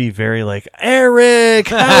 just be very like, Eric,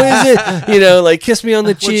 how is it? Like kiss me on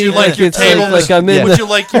the cheek. Would you like your it's table? like I'm in Would the- you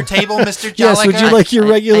like your table, Mr. Jolliger? Yes, would you like your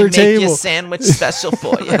regular make table? you a sandwich special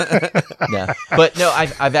for you. Yeah, but no,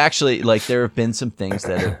 I've actually there have been some things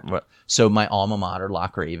that are, so my alma mater,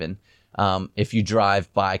 Loch Raven. If you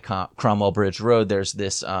drive by Cromwell Bridge Road, there's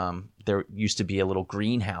this. There used to be a little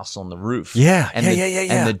greenhouse on the roof. Yeah, and yeah.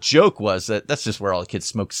 And the joke was that that's just where all the kids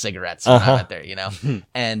smoke cigarettes when I'm out there,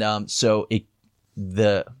 And so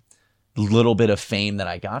the little bit of fame that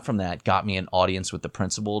I got from that got me an audience with the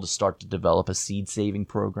principal to start to develop a seed saving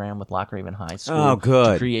program with Loch Raven High School. Oh,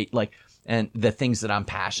 good. To create and the things that I'm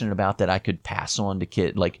passionate about that I could pass on to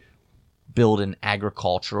kids, build an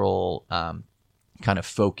agricultural kind of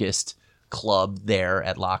focused club there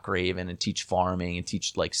at Loch Raven and teach farming and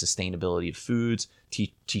teach sustainability of foods,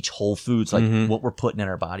 teach whole foods, what we're putting in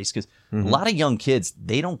our bodies. Because a lot of young kids,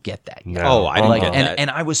 they don't get that yet. Oh, I didn't get that. And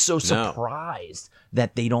I was so No. surprised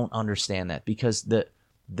that they don't understand that, because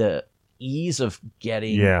the ease of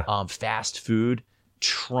getting fast food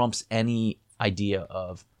trumps any idea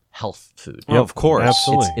of health food. Yeah, of course.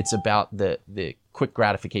 Absolutely. It's about the quick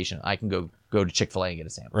gratification. I can go to Chick-fil-A and get a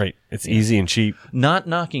sandwich. Right. It's easy and cheap. Not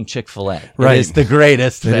knocking Chick-fil-A. Right. It is the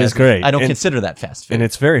greatest. It is great. I don't And- consider that fast food. And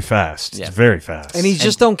it's very fast. Yeah. It's very fast. And you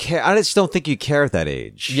just don't care. I just don't think you care at that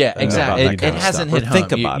age. Yeah, exactly. about that It kind of hasn't stuff. hit Or home.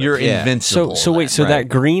 think about it. You're Yeah. invincible. So wait, then, so right? that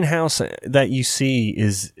greenhouse that you see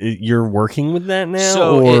you're working with that now?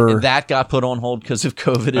 So or? that got put on hold because of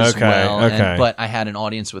COVID as Okay, well. okay. But I had an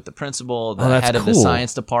audience with the principal, the that's head of the cool.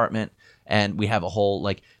 science department, and we have a whole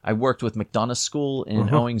I worked with McDonough School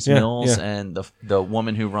in Owings Yeah, Mills, yeah. and the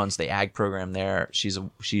woman who runs the ag program there, she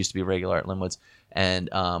used to be a regular at Linwoods, and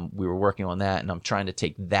we were working on that, and I'm trying to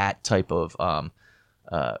take that type of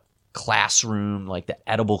classroom, the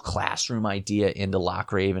edible classroom idea into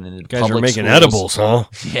Loch Raven and into guys public are making schools. edibles, huh?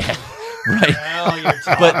 Yeah, right.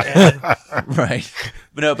 Right.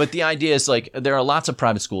 But the idea is there are lots of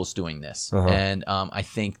private schools doing this, and I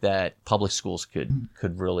think that public schools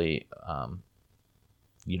could really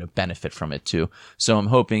benefit from it too. So I'm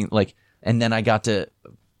hoping and then I got to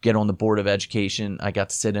get on the board of education. I got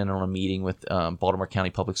to sit in on a meeting with Baltimore County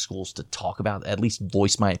Public Schools to talk about, at least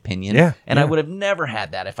voice my opinion. Yeah, and I yeah. would have never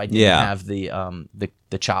had that if I didn't Yeah. have the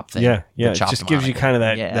CHOP thing. Yeah, the yeah. It CHOP just gives you moniker. kind of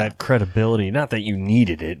that, Yeah. that credibility. Not that you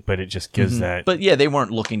needed it, but it just gives that. But yeah, they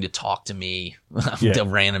weren't looking to talk to me, Yeah. the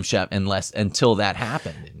random chef, until that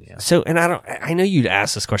happened. So, and I know you'd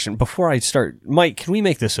ask this question before I start. Mike, can we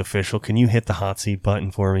make this official? Can you hit the hot seat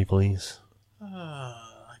button for me, please?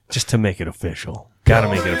 Just to make it official. Gotta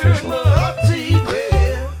make it official.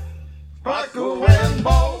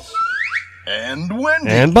 And Wendy.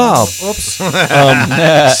 And Bob. Whoops.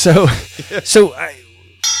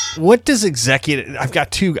 What does executive? I've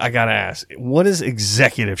got two. I gotta ask. What does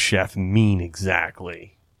executive chef mean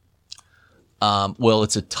exactly? Well,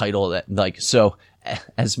 it's a title that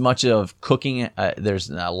as much of cooking, there's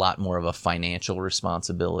a lot more of a financial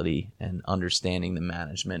responsibility and understanding the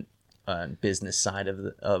management business side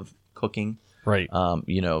of cooking. Right.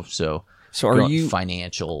 So are you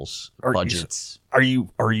financials, are you- budgets? Are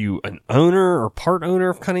you an owner or part owner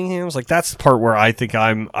of Cunningham's? That's the part where I think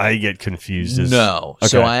I get confused. No. Okay.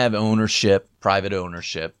 So I have ownership, private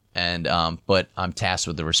ownership, and but I'm tasked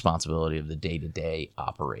with the responsibility of the day-to-day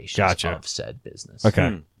operations Gotcha. of said business.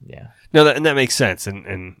 Okay. Yeah. No, that makes sense.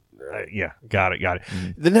 And yeah, got it.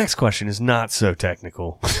 The next question is not so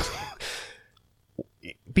technical.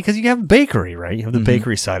 Because you have a bakery, right? You have the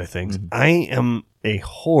bakery side of things. I am a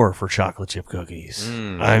whore for chocolate chip cookies.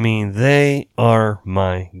 I mean, they are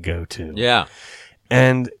my go-to. Yeah.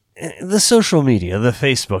 And the social media, the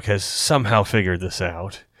Facebook has somehow figured this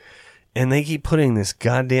out. And they keep putting this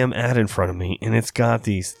goddamn ad in front of me, and it's got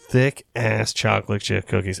these thick-ass chocolate chip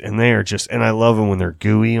cookies, and they are just, and I love them when they're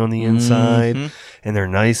gooey on the inside, and they're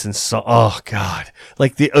nice and soft. Oh, God.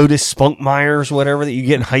 Like the Otis Spunkmeyers, whatever, that you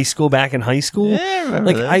get in high school, back in high school. Yeah, I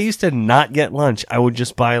remember that. I used to not get lunch. I would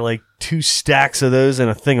just buy 2 stacks of those and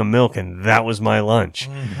a thing of milk, and that was my lunch.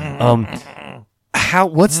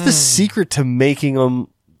 What's the secret to making them,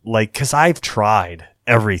 because I've tried.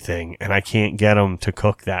 everything, and I can't get them to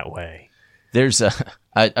cook that way. There's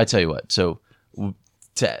I tell you what. So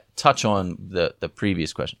to touch on the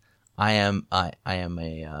previous question, I am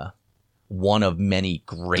a one of many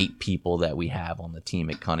great people that we have on the team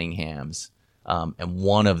at Cunningham's. And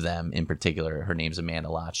one of them in particular, her name's Amanda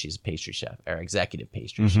Lott. She's a pastry chef, our executive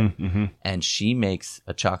pastry chef. And she makes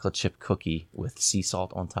a chocolate chip cookie with sea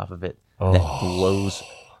salt on top of it that blows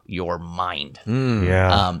your mind.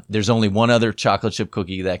 Yeah. There's only one other chocolate chip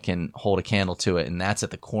cookie that can hold a candle to it, and that's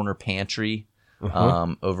at the Corner Pantry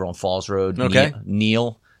over on Falls Road. Okay.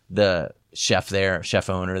 Neil, the chef there, chef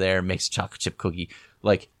owner there, makes a chocolate chip cookie.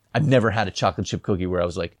 Like, I've never had a chocolate chip cookie where I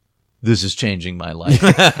was like, this is changing my life.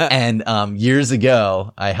 And years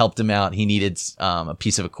ago, I helped him out. He needed a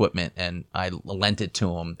piece of equipment, and I lent it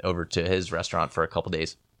to him over to his restaurant for a couple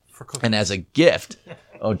days. And as a gift,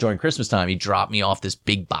 during Christmas time, he dropped me off this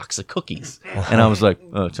big box of cookies. And I was like,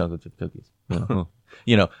 oh, chocolate chip cookies.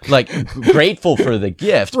 You know, like grateful for the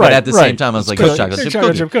gift, but at the same time, I was like, oh, chocolate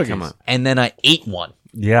chip cookies. Come on. And then I ate one.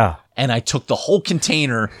 Yeah. And I took the whole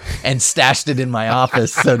container and stashed it in my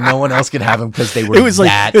office so no one else could have them because they were It was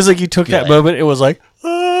like you took that moment. It was like,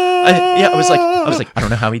 I was like, I don't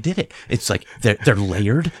know how he did it. It's like they're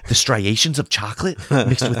layered, the striations of chocolate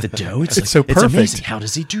mixed with the dough. It's like, so perfect. It's amazing. How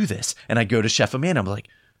does he do this? And I go to Chef Amanda. I'm like,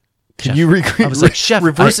 can you recreate? I was like, Chef,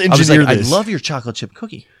 reverse I was engineer like, this. I love your chocolate chip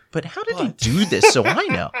cookie, but how did he do this? So I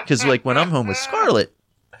know, because like when I'm home with Scarlett,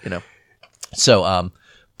 you know, so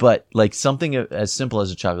but like something as simple as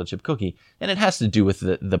a chocolate chip cookie, and it has to do with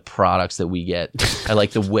the products that we get. I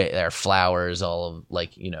like the way our flours, all of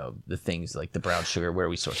like, you know, the things like the brown sugar, where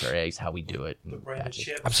we source our eggs, how we do it.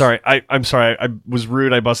 I'm sorry. I'm sorry. I was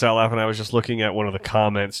rude. I busted out laughing. I was just looking at one of the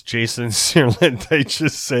comments. Jason Cirlente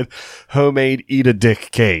just said, "Homemade eat a dick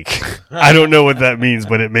cake." I don't know what that means,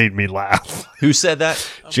 but it made me laugh. Who said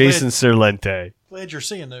that? Jason Cirlente. Glad you're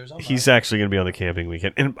seeing those. He's actually going to be on the camping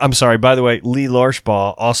weekend. And I'm sorry, by the way, Lee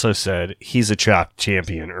Larshbaugh also said he's a chopped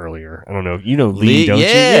champion earlier. I don't know. You know Lee, don't you?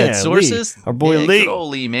 Yeah, sources. Lee. Our boy yeah, Lee. Good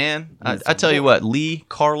old Lee, man. I tell you what, Lee,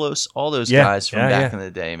 Carlos, all those guys from back in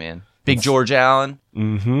the day, man. Big George Allen.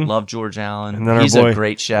 Mm-hmm. Love George Allen. And then he's a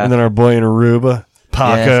great chef. And then our boy in Aruba.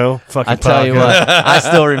 Paco, fucking I tell Paco. you what, I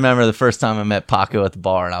still remember the first time I met Paco at the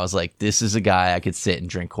bar, and I was like, "This is a guy I could sit and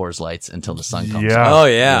drink Coors Lights until the sun comes Yeah. up." Oh,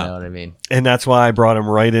 yeah. You know what I mean? And that's why I brought him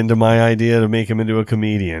right into my idea to make him into a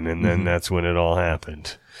comedian, and then that's when it all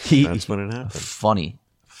happened. That's when it happened. Funny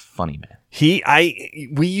man.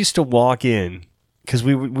 We used to walk in because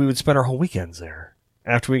we would spend our whole weekends there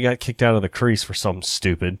after we got kicked out of the crease for something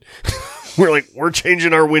stupid. We're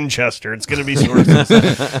changing our Winchester. It's going to be sources.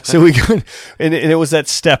 So we go, and it was that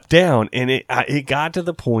step down, and it got to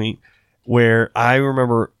the point where I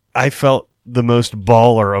remember I felt the most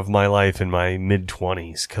baller of my life in my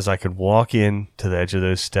mid-20s because I could walk in to the edge of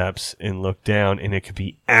those steps and look down, and it could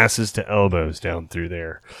be asses to elbows down through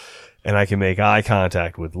there. And I can make eye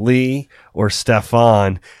contact with Lee or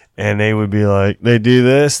Stefan, and they would be like, they do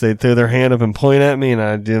this, they'd throw their hand up and point at me, and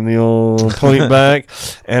I'd do the old point back,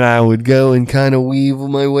 and I would go and kind of weasel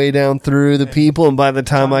my way down through the people, and by the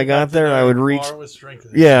time I got there, I would reach,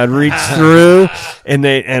 I'd reach through, and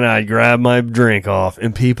I'd grab my drink off,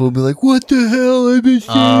 and people would be like, what the hell? I've been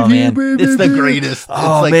Oh here, man, it's the greatest.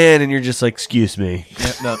 Oh man, and you're just like, excuse me.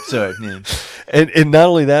 No, sorry. Man. And not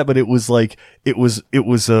only that, but it was like it was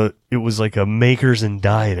like a Maker's and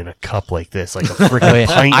Diet in a cup like this, like a freaking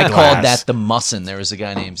pint I glass. called that the Mussin. There was a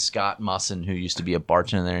guy named Scott Mussin who used to be a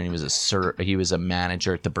bartender there, and he was a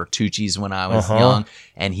manager at the Bertucci's when I was young,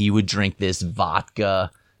 and he would drink this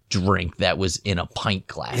vodka drink that was in a pint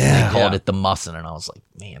glass. Yeah. They called it the Mussin, and I was like,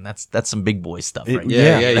 man, that's some big boy stuff, right?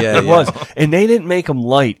 It was. And they didn't make them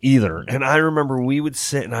light either. And I remember we would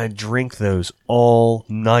sit and I'd drink those all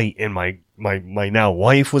night, and my now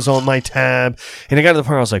wife was on my tab, and it got to the point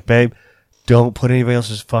where I was like, babe, don't put anybody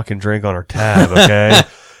else's fucking drink on our tab, okay?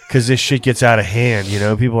 Because this shit gets out of hand, you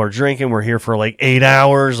know? People are drinking. We're here for like 8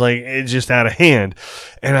 hours. Like, it's just out of hand.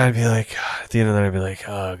 And I'd be like, at the end of the night, I'd be like,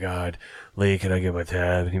 oh, God, Lee, can I get my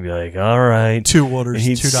tab? And he'd be like, all right. 2 waters, and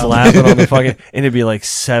he'd $2. slap it on the fucking, and it'd be like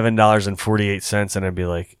 $7.48. And I'd be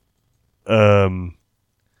like,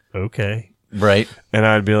 okay. Right. And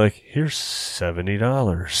I'd be like, here's $70.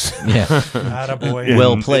 Yeah. Attaboy.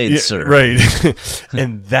 Well played, sir. Right.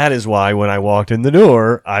 And that is why when I walked in the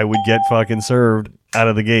door, I would get fucking served out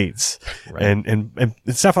of the gates. Right. And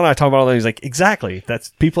Stefan and I talk about all that. He's like, exactly. That's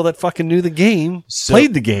people that fucking knew the game,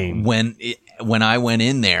 played the game. When I went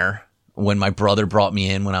in there, when my brother brought me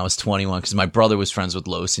in when I was 21, because my brother was friends with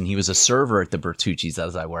Los, and he was a server at the Bertucci's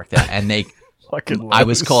as I worked at, and I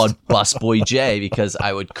was called Busboy J because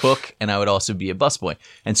I would cook and I would also be a busboy.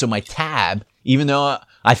 And so my tab even though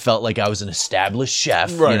I felt like I was an established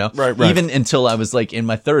chef, Right, you know, right. even until I was like in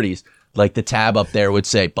my 30s, like the tab up there would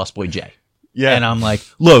say Busboy J. Yeah. And I'm like,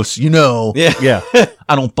 Los, Yeah.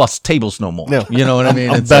 I don't bust tables no more. No. You know what I mean?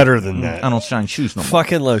 I'm It's better than that. I don't shine shoes no more.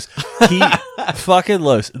 Fucking Los. Fucking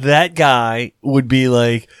Los. That guy would be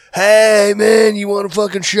like, "Hey man, you want a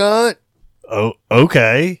fucking shot?" Oh,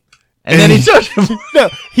 okay. And then he took him. No,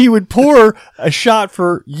 he would pour a shot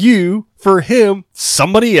for you, for him,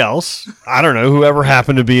 somebody else. I don't know, whoever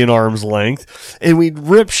happened to be in arm's length. And we'd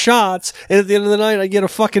rip shots. And at the end of the night, I get a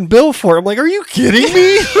fucking bill for it. I'm like, are you kidding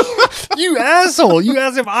me? You asshole. You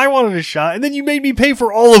asked if I wanted a shot. And then you made me pay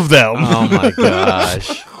for all of them. Oh my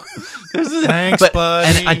gosh. Thanks, But,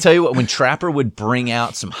 buddy. and I tell you what, when Trapper would bring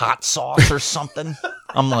out some hot sauce or something,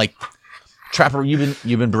 I'm like, Trapper, you've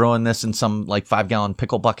been brewing this in some like 5-gallon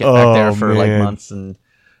pickle bucket back there for like man. months, and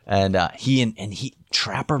he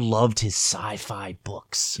Trapper loved his sci-fi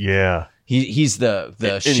books. Yeah. He's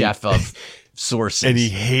the chef of sources, And he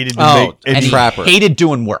hated to Oh, make... and he Trapper. hated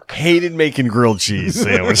doing work. hated making grilled cheese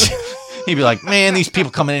sandwiches. He'd be like, "Man, these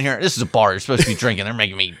people coming in here. This is a bar. You're supposed to be drinking. They're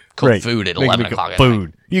making me cook Right. food at Make 11 me go- o'clock at night."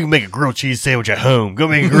 Food. You can make a grilled cheese sandwich at home. Go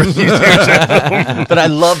make a grilled cheese sandwich at home. But I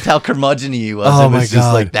loved how curmumudgeon he was. Oh It was my just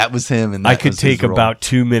God. like that was him. And I that could was his take role. about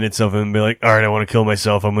 2 minutes of him and be like, all right, I want to kill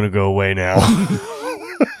myself. I'm going to go away now.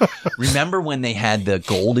 Remember when they had the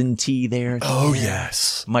golden tea there? Oh,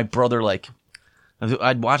 yes. My brother, like,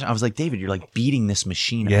 I'd watch. I was like, David, you're like beating this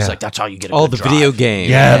machine. I Yeah. was like, that's how you get a Oh, good the drive. video game.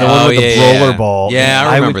 Yeah, the one with the roller yeah. ball. Yeah,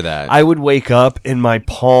 I remember would, that. I would wake up and my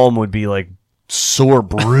palm would be like sore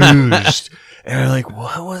bruised. And I'm like,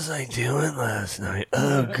 what was I doing last night?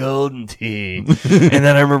 Oh, golden tea. And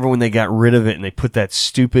then I remember when they got rid of it and they put that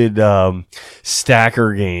stupid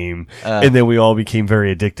stacker game. And then we all became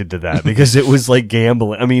very addicted to that because it was like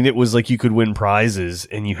gambling. I mean, it was like you could win prizes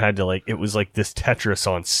and you had to like, it was like this Tetris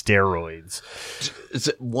on steroids. It's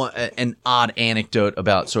an odd anecdote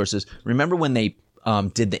about sources. Remember when they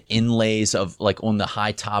did the inlays of like on the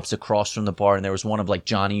high tops across from the bar, and there was one of like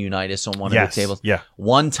Johnny Unitas on one of Yes, the tables. yeah.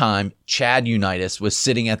 One time, Chad Unitas was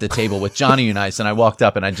sitting at the table with Johnny Unitas, and I walked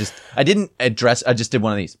up and I didn't address. I just did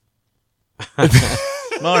one of these.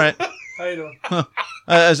 All right. How you doing?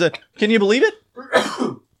 I said, "Can you believe it?"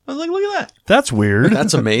 I was like, "Look at that!" That's weird.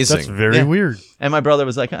 That's amazing. That's very Yeah. weird. And my brother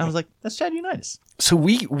was like, "I was like, that's Chad Unitas." So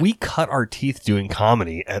we cut our teeth doing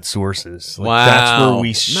comedy at Sources. Like, Wow. that's where we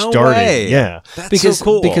No started. way. Yeah, That's because so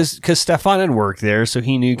cool. because Stefan had worked there, so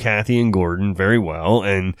he knew Kathy and Gordon very well,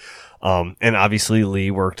 and obviously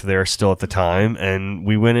Lee worked there still at the time, and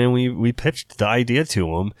we went in, we pitched the idea to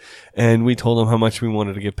them, and we told them how much we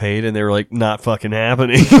wanted to get paid, and they were like, not fucking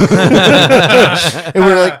happening. And we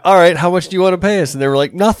were like, all right, how much do you want to pay us? And they were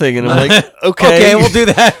like, nothing. And I'm like, okay, Okay, we'll do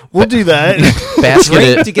that. we'll do that.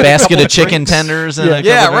 Basket to get a basket couple of of chicken drinks. tenders. And a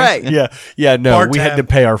Yeah, couple right. drinks. Yeah, no, Bar we had tab. to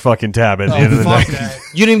pay our fucking tab at the end of the Fuck night. that.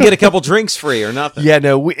 You didn't get a couple drinks free or nothing. Yeah,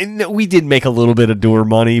 no, we did make a little bit of door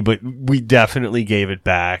money, but we definitely gave it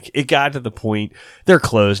back. It got to the point, they're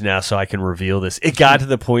closed now, so I can reveal this. It got to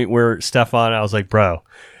the point where Stefan, I was like, bro,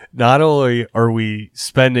 not only are we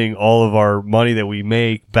spending all of our money that we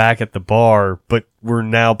make back at the bar, but we're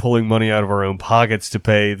now pulling money out of our own pockets to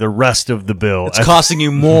pay the rest of the bill. It's costing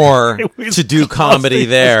you more was to do comedy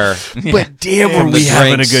there. But damn, were And we the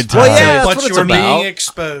having a drinks. good time. Well, yeah, that's But what you it's were about. being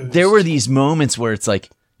exposed. There were these moments where it's like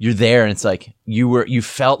you're there and it's like you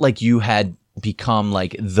felt like you had become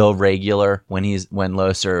like the regular when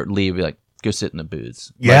Los or Lee would be like, go sit in the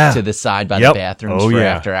booths. Yeah. Like, to the side by Yep. the bathrooms Oh, for yeah.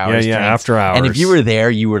 after hours. Yeah, drinks. after hours. And if you were there,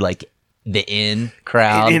 you were like the in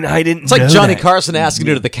crowd. And I didn't It's like know Johnny that. Carson asking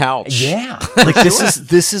you to the couch. yeah. Like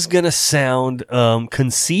this is gonna sound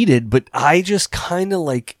conceited, but I just kind of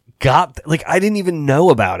like I didn't even know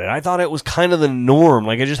about it. I thought it was kind of the norm.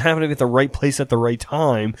 Like I just happened to be at the right place at the right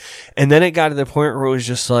time, and then it got to the point where it was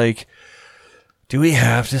just like, do we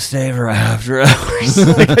have to stay for after hours?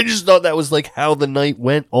 Like I just thought that was like how the night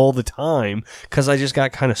went all the time because I just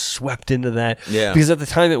got kind of swept into that. Yeah. Because at the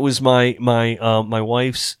time it was my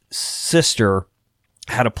wife's sister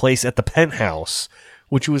had a place at the Penthouse,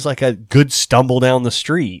 which was like a good stumble down the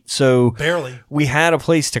street. So Barely. we had a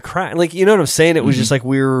place to crack. Like, you know what I'm saying? It was just like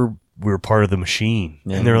we were part of the machine.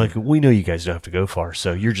 And they're like, we know you guys don't have to go far,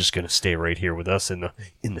 so you're just going to stay right here with us in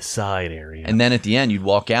the side area. And then at the end, you'd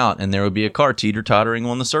walk out and there would be a car teeter-tottering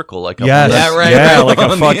on the circle. Like yeah, right, yeah, right. like a On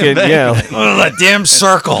the fucking, event. yeah, Oh, that damn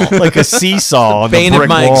circle. like a seesaw on the Bane of brick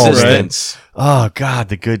my wall, right? existence. Oh God,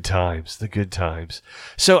 the good times, the good times.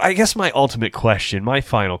 So I guess my ultimate question, my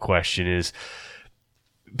final question is,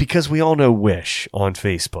 because we all know Wish on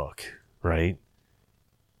Facebook, right?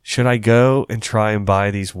 Should I go and try and buy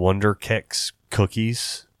these Wonder Kicks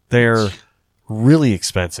cookies? They're really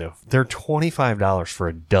expensive. They're $25 for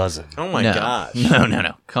a dozen. Oh my no. gosh.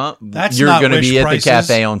 No. That's You're not going to Wish be at prices. the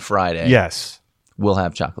cafe on Friday. Yes. We'll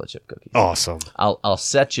have chocolate chip cookies. Awesome. I'll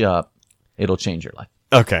set you up. It'll change your life.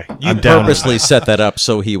 Okay. You I'm down with purposely set that up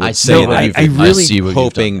so he would I say see that, what you've- I really see what you've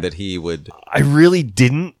hoping done. that he would. I really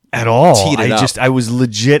didn't at all. Teed it up. I was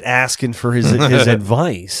legit asking for his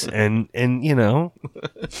advice, and you know,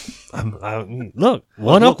 look,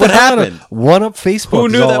 one Look up what the happened. One up Facebook. Who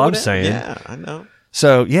is knew all that I'm would saying. Yeah, I know.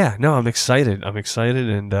 So yeah, no, I'm excited.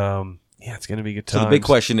 And yeah, it's gonna be good So times. the big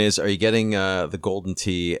question is, are you getting the golden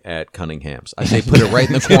tea at Cunningham's? I say put it right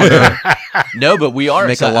in the corner. No, but we are Make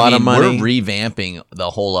a excited. lot of money. We're revamping the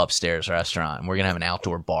whole upstairs restaurant. We're gonna have an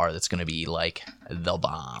outdoor bar that's gonna be like the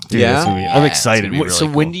bomb. Dude, Yeah? that's gonna be- Yeah, I'm it's excited. gonna be really So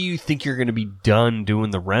when cool. do you think you're gonna be done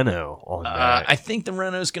doing the reno on that? I think the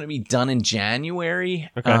reno is gonna be done in January.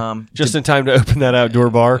 Okay. Just in time to open that outdoor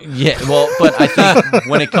bar. Yeah, well, but I think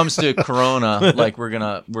when it comes to Corona, like we're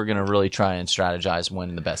gonna really try and strategize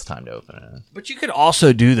when the best time to open it is. But you could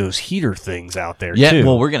also do those heater things out there Yeah, too.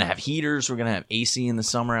 well, we're gonna have heaters. We're gonna have AC in the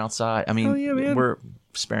summer outside. I mean, Oh, yeah, man. we're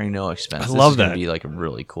sparing no expense. I This love is gonna that. be like a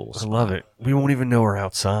really cool I spot. love it. We won't even know we're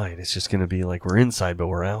outside. It's just gonna be like we're inside, but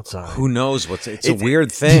we're outside. Who knows what's? It's a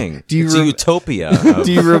weird thing. do you it's a rem- utopia.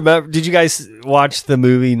 Do you remember? Did you guys watch the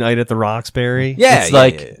movie Night at the Roxbury? Yeah, It's yeah,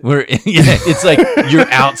 like yeah. we're it's like you're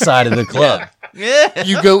outside of the club. Yeah.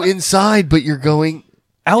 You go inside, but you're going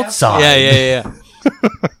outside. yeah.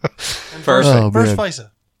 Perfect. Oh, First man.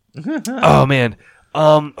 FISA. Oh man.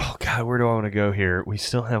 Oh god, where do I want to go here? We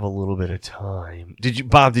still have a little bit of time.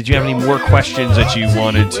 Bob? Did you have any more questions that you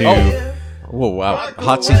wanted to? Whoa, wow.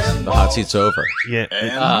 Hot seat. The hot seat's over.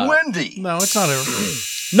 Yeah. Wendy. No, it's not over.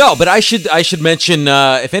 No, but I should mention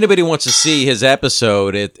if anybody wants to see his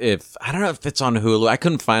episode, if I don't know if it's on Hulu, I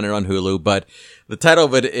couldn't find it on Hulu, but the title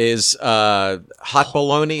of it is Hot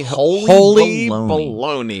Bologna, Holy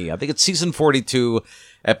Bologna. I think it's season 42,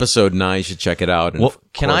 episode 9. You should check it out. And Well,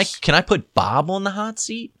 of can course- I put Bob on the hot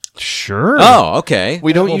seat? Sure. Oh, okay.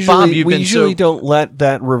 We don't Well, usually Bob, you've we been usually so- don't let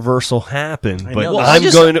that reversal happen, but know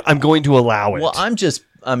that. I'm going to allow it. Well,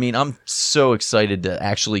 I'm so excited to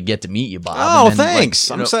actually get to meet you, Bob. Oh, And then, thanks.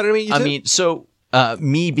 you I'm know, excited to meet you, I too. mean, so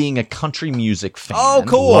me being a country music fan. Oh,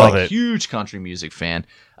 cool. Love like, it. huge country music fan.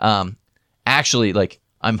 Actually, like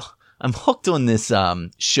I'm hooked on this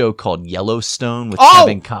show called Yellowstone with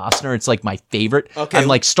Kevin Costner. It's like my favorite. Okay. I'm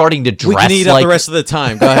like starting to dress We can eat like up the rest of the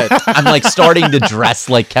time. Go ahead. I'm like starting to dress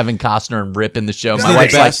like Kevin Costner and rip in the show. My the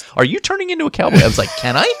wife's like, best. "Are you turning into a cowboy?" I was like,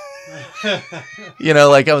 "Can I?" You know,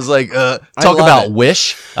 like I was like, talk love about it.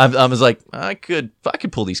 Wish. I was like, I could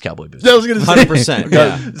pull these cowboy boots. I was going to 100%.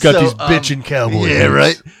 Yeah. got So, these bitchin' cowboys. Yeah,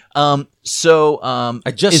 right. So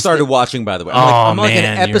I just is started the- watching, by the way. Oh, I'm like man,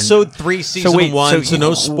 in you're- episode 3, season wait, 1, so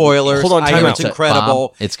no spoilers. hold on, I time hear out. it's incredible.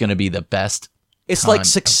 Bob, it's going to be the best. It's like time.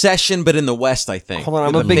 Succession, but in the West, I think. Hold on,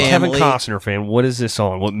 I'm with a the big Kevin family. Costner fan. What is this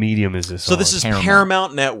on? What medium is this So on? this is Paramount.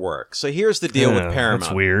 Paramount Network. So here's the deal Yeah, with Paramount.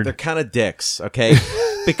 that's weird. They're kind of dicks, okay?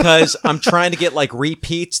 Because I'm trying to get like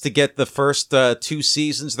repeats to get the first 2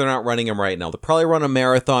 seasons. They're not running them right now. They'll probably run a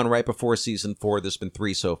marathon right before season 4. There's been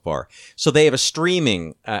 3 so far. So they have a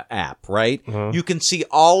streaming app, right? You can see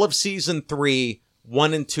all of season 3.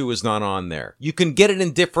 1 and 2 is not on there. You can get it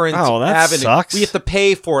in different Oh, that avenues. sucks. We have to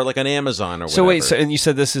pay for it like on Amazon or whatever. So wait, so and you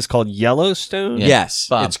said this is called Yellowstone? Yeah. Yes,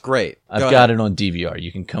 Bob, it's great. I've got it on DVR.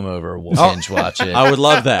 You can come over. We'll binge watch it. I would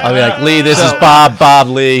love that. I'll be like, Lee, this is Bob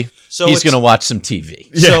Lee. So He's it's- going to watch some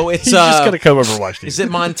TV. So it's He's just gonna come over and watch these. Is it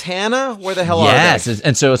Montana? Where the hell Yes, are they?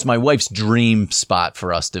 and so it's my wife's dream spot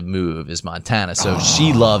for us to move is Montana. So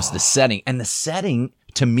she loves the setting, and the setting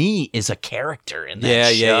to me is a character in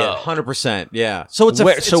that show. Yeah, 100%. Yeah. So it's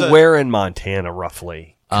where in Montana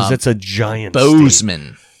roughly? Because it's a giant state.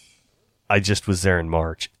 Bozeman. I just was there in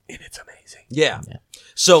March, and it's amazing. Yeah.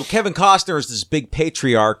 So Kevin Costner is this big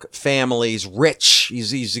patriarch family. He's rich.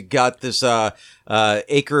 He's got this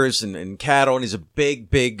acres and cattle, and he's a big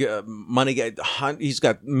money guy. He's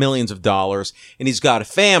got millions of dollars, and he's got a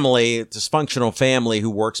family, a dysfunctional family who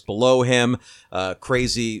works below him.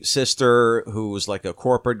 Crazy sister who's like a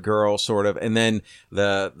corporate girl, sort of, and then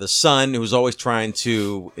the son who's always trying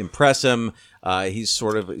to impress him.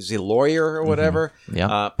 Is he a lawyer or whatever?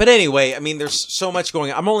 Yeah. But anyway, I mean, there's so much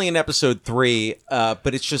going on. I'm only in episode 3,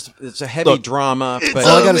 but it's a heavy drama. But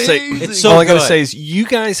All I gotta say, it's so all I gotta good. say is, you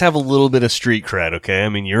guys have a little bit of street cred. Okay, I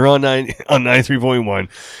mean, you're on 93.1.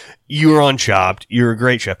 You were on Chopped. You're a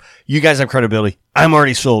great chef. You guys have credibility. I'm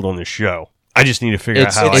already sold on this show. I just need to figure out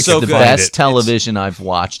It's, how I it's can the find best it. television I've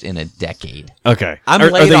watched in a decade. Okay. I'm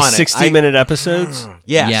are late they on it. 60-minute episodes?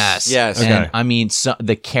 Yes. And Okay. I mean,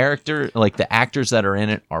 the character, like the actors that are in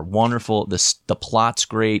it, are wonderful. The plot's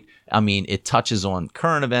great. I mean, it touches on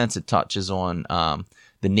current events. It touches on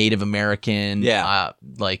the Native American,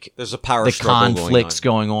 like There's a power the struggle conflicts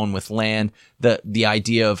going on with land. The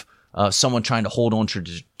idea of someone trying to hold on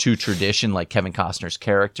to tradition, like Kevin Costner's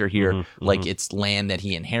character here, like it's land that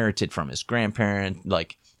he inherited from his grandparent,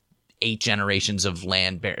 like 8 generations of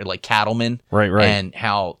land, like cattlemen, Right. and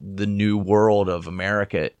how the new world of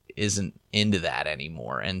America isn't into that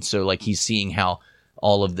anymore. And so, like, he's seeing how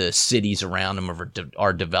all of the cities around him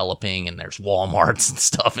are developing, and there's Walmarts and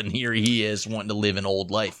stuff, and here he is wanting to live an old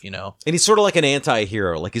life, you know? And he's sort of like an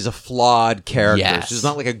anti-hero. Like, he's a flawed character. Yes. He's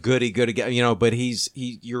not like a goody guy, you know, but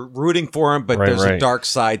you're rooting for him, but Right, there's a right. dark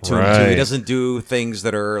side to him, too. Right. He doesn't do things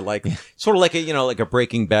that are like, sort of like like a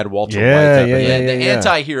Breaking Bad Walter Yeah, White type yeah, of yeah, thing. The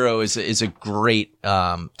anti-hero is a great,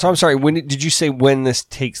 So I'm sorry. When did you say when this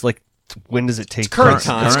takes? Like, when does it take? current place?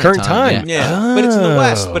 time. It's Current current time, time. Yeah, but it's in the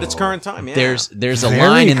West, but it's current time, yeah. There's a Very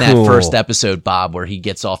line in that cool. first episode, Bob, where he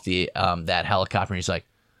gets off the that helicopter and he's like,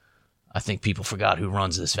 I think people forgot who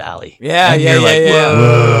runs this valley. Yeah, And yeah, you're yeah, like, yeah.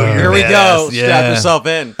 Whoa, Here we you're go. badass. Strap Yeah. yourself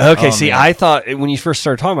in. Okay. Oh, See, man. I thought when you first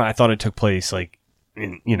started talking about it, I thought it took place like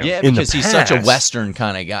in Yeah, in the because he's such a past. Western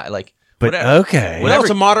kind of guy. Like, But whatever. okay. Well, it's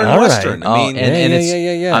a modern All right. Western. I mean, and Yeah,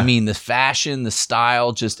 it's, yeah. I mean, the fashion, the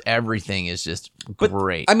style, just everything is just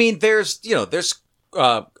great. I mean, there's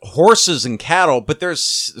horses and cattle, but there's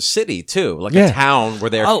city too, like Yeah. a town where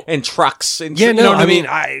they're Oh. and trucks and Yeah, you no, know what I I mean,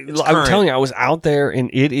 It's I'm current. telling you, I was out there, and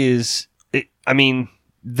it is. I mean,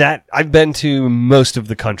 that I've been to most of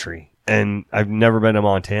the country, and I've never been to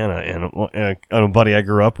Montana. And a buddy I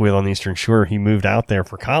grew up with on the Eastern Shore, he moved out there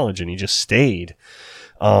for college, and he just stayed.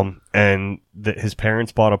 And his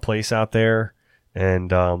parents bought a place out there.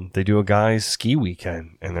 And they do a guy's ski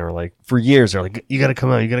weekend, and they were like, for years, they're like, you got to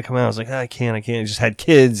come out. I was like, I can't. I just had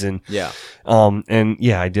kids, and Yeah. and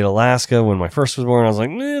yeah, I did Alaska when my first was born. I was like,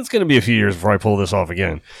 it's going to be a few years before I pull this off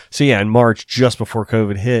again. So yeah, in March, just before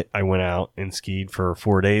COVID hit, I went out and skied for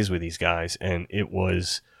 4 days with these guys, and it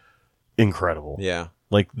was incredible. Yeah.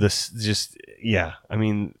 Like this, just yeah. I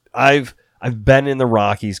mean, I've been in the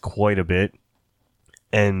Rockies quite a bit,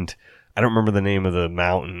 and I don't remember the name of the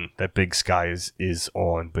mountain that Big Sky is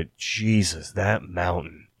on, but Jesus, that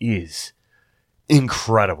mountain is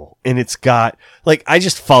incredible. And it's got, like, I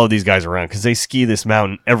just follow these guys around because they ski this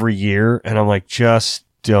mountain every year, and I'm like, just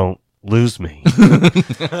don't lose me.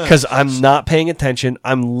 Because I'm not paying attention.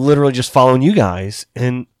 I'm literally just following you guys,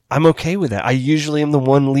 and I'm okay with that. I usually am the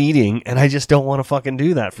one leading, and I just don't want to fucking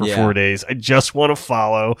do that for Yeah. 4 days. I just want to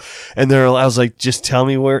follow. And I was like, just tell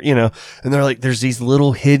me where, and they're like, there's these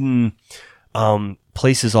little hidden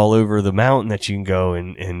places all over the mountain that you can go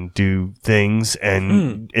and do things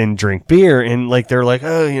and drink beer. And like, they're like,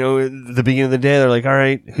 oh, at the beginning of the day, they're like, all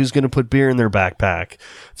right, who's going to put beer in their backpack?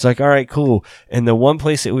 It's like, all right, cool. And the one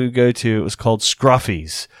place that we would go to, it was called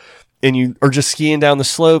Scruffy's. And you are just skiing down the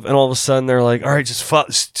slope, and all of a sudden they're like, all right, just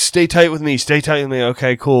stay tight with me. Stay tight with me.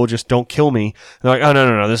 Okay, cool. Just don't kill me. And they're like, oh,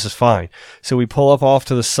 no, this is fine. So we pull up off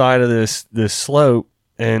to the side of this slope,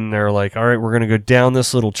 and they're like, all right, we're going to go down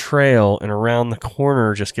this little trail, and around the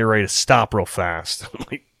corner, just get ready to stop real fast. I'm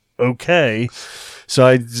like, okay. So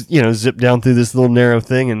I, zip down through this little narrow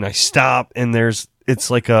thing, and I stop, and it's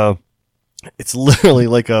literally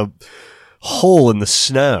like a hole in the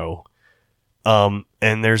snow.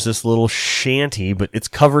 And there's this little shanty, but it's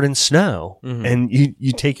covered in snow. Mm-hmm. And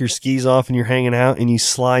you take your skis off and you're hanging out and you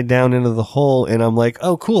slide down into the hole. And I'm like,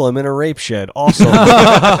 oh, cool. I'm in a rape shed. Awesome.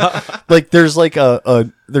 Like there's like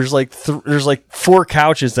there's like 4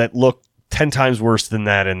 couches that look 10 times worse than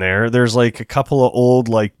that in there. There's like a couple of old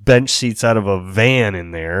like bench seats out of a van in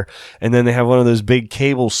there. And then they have one of those big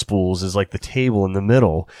cable spools as like the table in the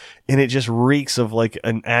middle. And it just reeks of like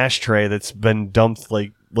an ashtray that's been dumped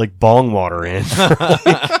like bong water in.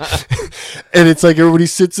 And it's like everybody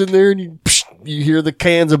sits in there and you hear the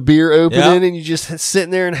cans of beer opening and you just sit in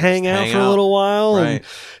there and hang out for a little while. Right.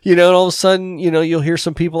 And, and all of a sudden, you'll hear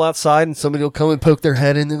some people outside and somebody will come and poke their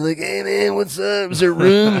head in and they're like, hey man, what's up? Is there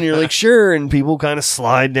room? And you're like, sure. And people kind of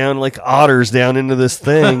slide down like otters down into this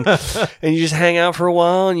thing and you just hang out for a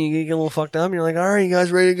while and you get a little fucked up and you're like, all right, you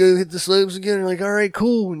guys ready to go hit the slopes again? And you're like, all right,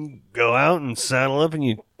 cool. And you go out and saddle up and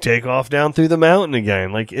you take off down through the mountain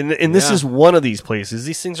again. Like, and this is one of these places.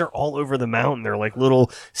 These things are all over the mountain. They're like little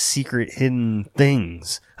secret hidden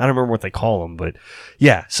things. I don't remember what they call them, but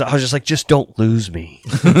yeah. So I was just like, just don't lose me.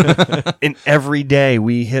 And every day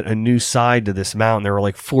we hit a new side to this mountain. There were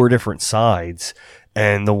like 4 different sides.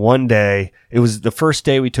 And the one day, it was the first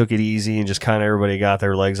day we took it easy and just kind of everybody got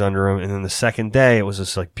their legs under them. And then the second day, it was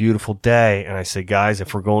this like beautiful day. And I said, guys,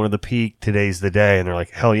 if we're going to the peak, today's the day. And they're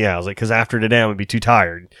like, hell yeah. I was like, because after today, I'm going to be too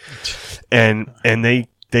tired. And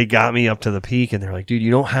they got me up to the peak and they're like, dude, you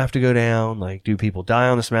don't have to go down. Like, do people die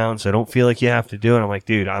on this mountain? So I don't feel like you have to do it. I'm like,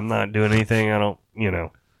 dude, I'm not doing anything. I don't,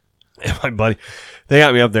 And my buddy, they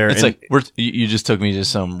got me up there. It's like you just took me to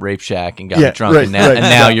some rape shack and got me drunk, and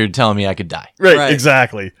now you're telling me I could die. Right.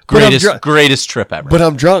 Exactly. Greatest trip ever. But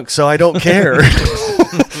I'm drunk, so I don't care.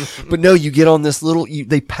 But no, you get on this little.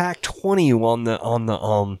 They pack 20 on the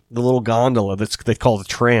little gondola they call the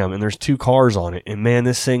tram, and there's 2 cars on it. And man,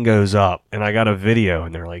 this thing goes up, and I got a video,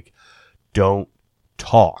 and they're like, "Don't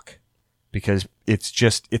talk," because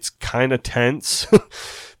it's kind of tense.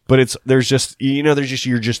 But you're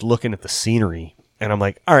just looking at the scenery, and I'm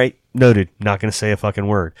like, all right, noted. Not going to say a fucking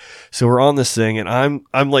word. So we're on this thing, and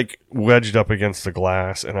I'm like wedged up against the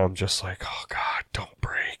glass, and I'm just like, oh God, don't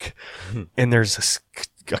break. And there's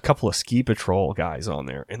a couple of ski patrol guys on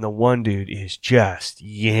there, and the one dude is just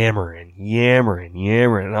yammering.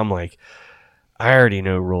 And I'm like, I already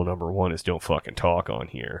know rule number 1 is don't fucking talk on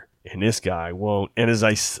here. And this guy won't. And as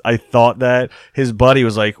I thought that, his buddy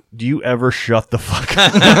was like, do you ever shut the fuck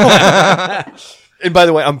up? And by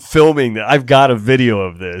the way, I'm filming that. I've got a video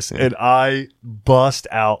of this. And I bust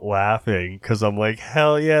out laughing because I'm like,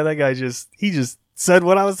 hell yeah, that guy he just said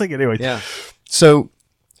what I was thinking. Anyway. Yeah. So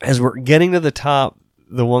as we're getting to the top,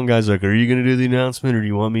 the one guy's like, are you going to do the announcement or do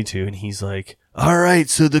you want me to? And he's like, all right,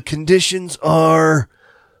 so the conditions are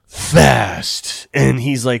fast. And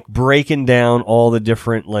he's like breaking down all the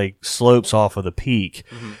different like slopes off of the peak.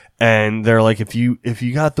 Mm-hmm. And they're like, if you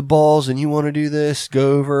got the balls and you want to do this,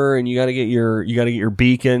 go over and you got to get your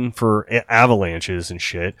beacon for avalanches and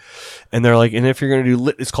shit. And they're like, and if you're going to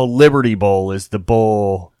do, it's called Liberty Bowl is the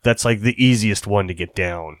bowl. That's like the easiest one to get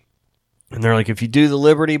down. And they're like, if you do the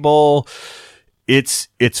Liberty Bowl, it's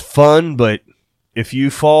fun, but if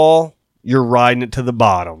you fall, you're riding it to the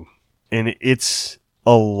bottom. And it's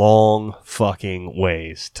a long fucking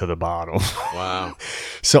ways to the bottom. Wow.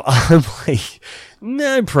 So I'm like,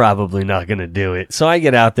 nah, I'm probably not going to do it. So I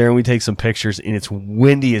get out there and we take some pictures and it's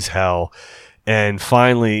windy as hell. And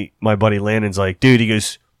finally my buddy Landon's like, dude, he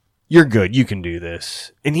goes, you're good. You can do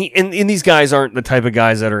this. And these guys aren't the type of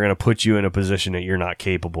guys that are going to put you in a position that you're not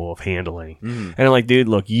capable of handling. And I'm like, dude,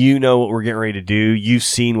 look, you know what we're getting ready to do. You've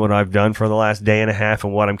seen what I've done for the last day and a half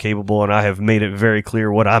and what I'm capable. And I have made it very clear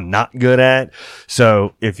what I'm not good at.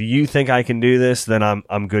 So if you think I can do this, then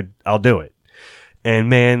I'm good. I'll do it. And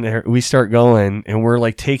man, we start going and we're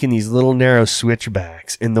like taking these little narrow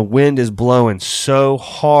switchbacks and the wind is blowing so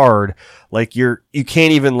hard. Like you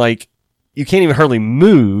can't even hardly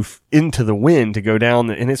move into the wind to go down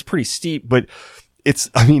and it's pretty steep, but it's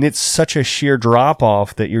such a sheer drop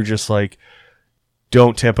off that you're just like,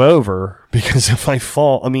 don't tip over because if I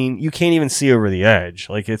fall, you can't even see over the edge.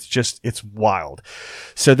 Like it's wild.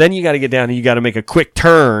 So then you got to get down and you got to make a quick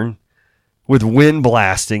turn with wind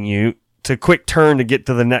blasting you to quick turn to get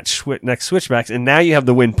to the next switchbacks. And now you have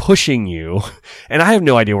the wind pushing you and I have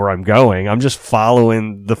no idea where I'm going. I'm just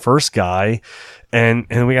following the first guy. And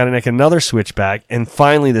we got to make another switchback. And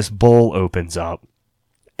finally this bowl opens up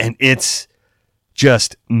and it's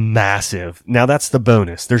just massive. Now that's the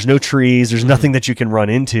bonus. There's no trees. There's nothing that you can run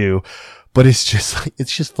into, but it's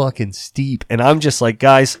just fucking steep. And I'm just like,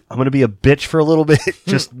 guys, I'm going to be a bitch for a little bit.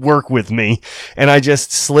 Just work with me. And I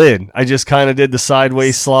just slid. I just kind of did the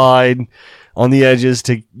sideways slide on the edges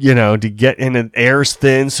to get in. The air's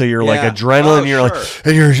thin. So you're like adrenaline. You're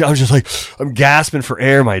like, I'm just like, I'm gasping for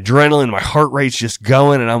air. My adrenaline, my heart rate's just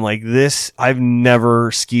going. And I'm like I've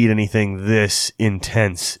never skied anything this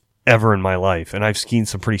intense ever in my life. And I've skied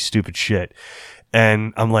some pretty stupid shit.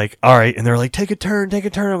 And I'm like, all right. And they're like, take a turn.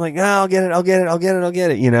 I'm like, I'll get it.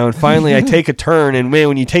 And finally I take a turn. And man,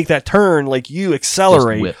 when you take that turn, like you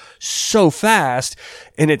accelerate so fast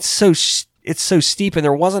and it's so steep and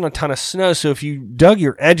there wasn't a ton of snow. So if you dug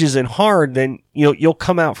your edges in hard, then you'll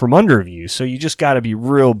come out from under you. So you just got to be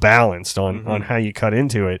real balanced on how you cut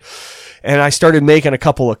into it. And I started making a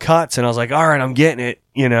couple of cuts and I was like, all right, I'm getting it,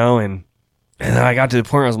 and then I got to the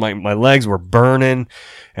point where my legs were burning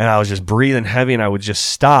and I was just breathing heavy and I would just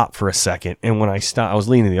stop for a second. And when I stopped, I was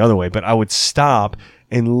leaning the other way, but I would stop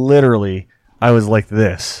and literally I was like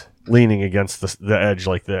this, leaning against the edge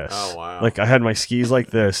like this. Oh, wow. Like I had my skis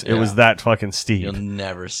like this. Yeah. It was that fucking steep. You'll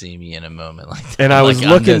never see me in a moment like that. And I was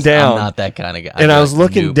looking down. I'm not that kind of guy. And I was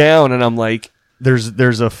looking down and I'm like, there's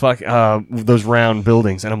a those round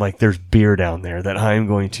buildings and I'm like, there's beer down there that I'm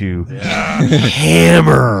going to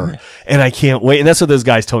hammer and I can't wait. And that's what those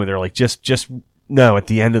guys told me. They're like, just no, at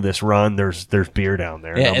the end of this run, there's beer down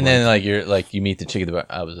there. Yeah, I'm and then you meet the chick at the bar.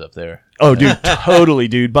 I was up there. oh, dude, totally,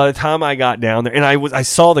 dude. By the time I got down there, and I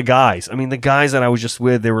saw the guys. I mean, the guys that I was just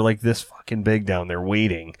with, they were like this fucking big down there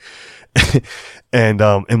waiting. And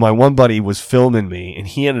my one buddy was filming me, and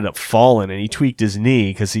he ended up falling, and he tweaked his knee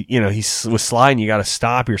because he was sliding. You got to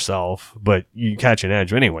stop yourself, but you catch an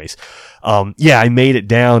edge. Anyways, I made it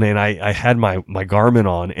down, and I had my Garmin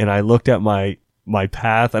on, and I looked at my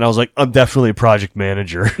path, and I was like, I'm definitely a project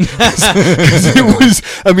manager. 'Cause it was,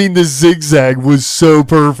 I mean, the zigzag was so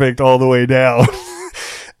perfect all the way down.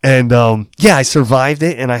 And I survived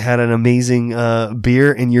it, and I had an amazing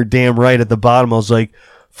beer. And you're damn right, at the bottom, I was like,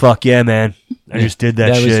 fuck yeah, man. I just did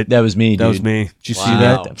that shit. That was me, dude. That was me. Did you see Wow.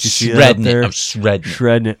 that? I'm Did you see that up shredding there? it. I'm shredding it.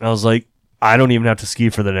 Shredding it. And I was like, I don't even have to ski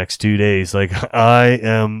for the next 2 days. Like, I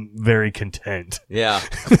am very content. Yeah.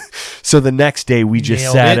 So the next day, we just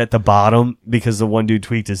Nailed sat it. at the bottom because the one dude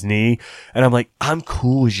tweaked his knee. And I'm like, I'm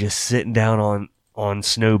cool with just sitting down on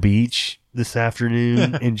Snow Beach this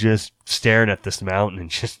afternoon and just staring at this mountain and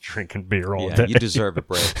just drinking beer all Yeah, day. you deserve a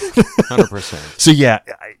break. 100%. So yeah,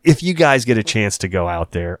 if you guys get a chance to go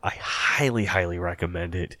out there, I highly, highly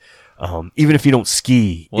recommend it. Even if you don't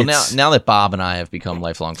ski. Well, it's- now that Bob and I have become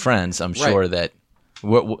lifelong friends, I'm sure that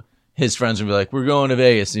his friends will be like, "We're going to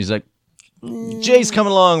Vegas," and he's like, "Jay's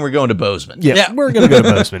coming along. We're going to Bozeman." yeah, we're gonna go to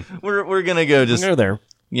Bozeman. we're gonna go just Go there.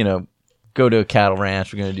 go to a cattle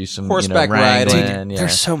ranch. We're gonna do some Horseback wrangling, riding. yeah.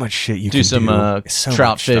 There's so much shit you do can some do. So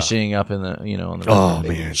trout much stuff. fishing up in the on the Oh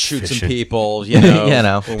man, Shoot fishing. some people, you know.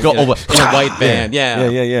 Go in a white van.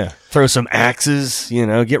 Yeah. Throw some axes.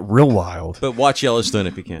 Get real wild. But watch Yellowstone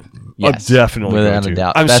if you can. Yes, I'm definitely without going a to.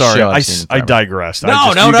 doubt. I'm Best sorry. show I've seen in I forever. digressed. No,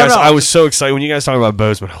 you no, guys, no. I was so excited when you guys talked about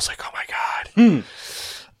Bozeman. I was like, oh my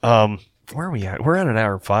god. Where are we at? We're at an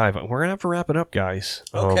hour 5. We're gonna have to wrap it up, guys.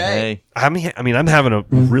 Okay. I'm having a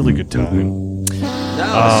really good time. No, this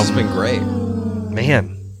has been great.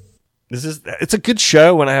 Man, it's a good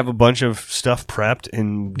show when I have a bunch of stuff prepped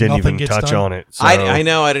and didn't Nothing even gets touch done. on it. So, I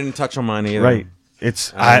know I didn't touch on mine either. Right.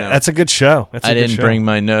 I know. That's a good show. That's a I good didn't show. bring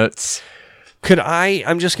my notes.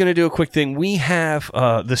 I'm just going to do a quick thing. We have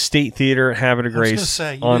the State Theater at Havre de was gonna Grace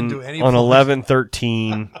say, you on didn't do any on plugs.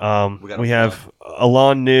 11/13. We have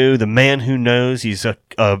Alon New, the man who knows. He's a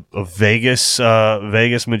Vegas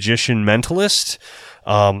magician mentalist.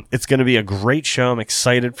 It's going to be a great show. I'm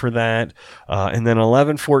excited for that. And then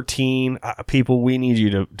 11/14, people, we need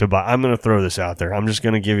you to buy. I'm going to throw this out there. I'm just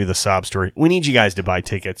going to give you the sob story. We need you guys to buy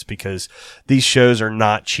tickets because these shows are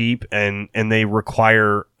not cheap and they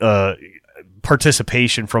require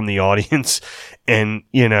participation from the audience. And,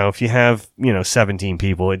 if you have, 17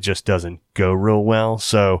 people, it just doesn't go real well.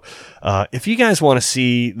 So, if you guys want to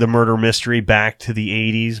see the murder mystery Back to the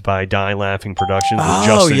 80s by Die Laughing Productions with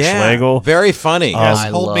Justin Schlegel. Very funny.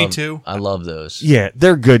 Hold Me To. I love those. Yeah,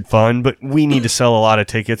 they're good fun, but we need to sell a lot of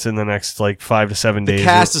tickets in the next 5 to 7 days. The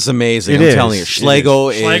cast is amazing. It I'm is. telling you, It Schlegel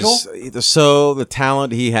is. is so the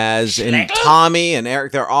talent he has, and Tommy and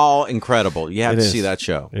Eric, they're all incredible. You have to see that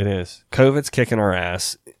show. It is. COVID's kicking our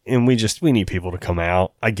ass, and we need people to come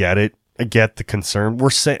out. I get it. I get the concern.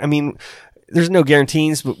 There's no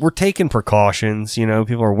guarantees, but we're taking precautions.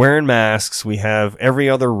 People are wearing masks. We have every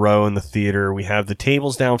other row in the theater. We have the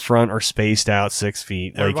tables down front are spaced out 6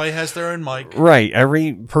 feet. Everybody has their own mic. Right.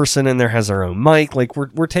 Every person in there has their own mic.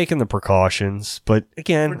 We're taking the precautions, but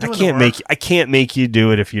again, I can't make you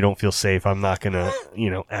do it if you don't feel safe. I'm not gonna,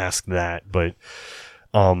 ask that. But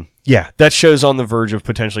that show's on the verge of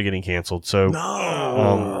potentially getting canceled. So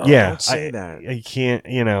don't say that. I can't.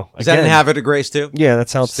 Is that in Havre de Grace too? Yeah,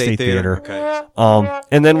 that's how State Theater. Okay.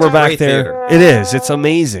 And then we're back Great there. theater. It is. It's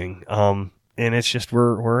amazing. And it's just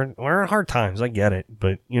we're in hard times. I get it,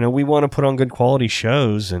 but we want to put on good quality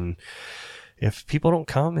shows, and if people don't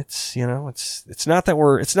come, it's not that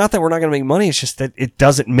we're not going to make money. It's just that it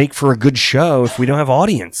doesn't make for a good show if we don't have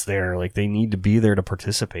audience there. They need to be there to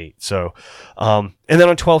participate. So, and then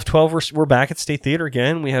on 12/12, we're back at State Theater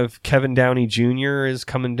again. We have Kevin Downey Jr. is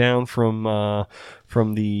coming down from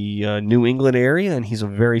the New England area, and he's a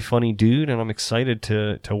very funny dude, and I'm excited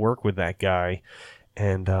to work with that guy.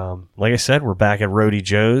 And like I said, we're back at Roadie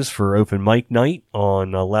Joe's for open mic night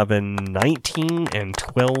on 11/19 and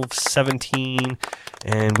 12/17.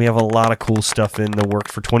 And we have a lot of cool stuff in the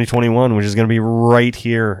works for 2021, which is going to be right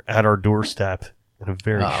here at our doorstep in a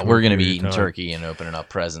very short We're going to be period eating of time. turkey and opening up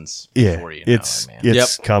presents Yeah, before you know it's it, man.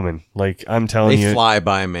 coming. I'm telling They you. fly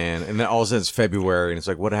by, man, and then all of a sudden it's February, and it's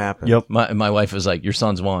like, what happened? Yep. My wife was like, "Your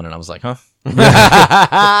son's won," and I was like, "Huh?"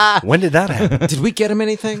 When did that happen? Did we get him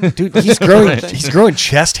anything? Dude, he's growing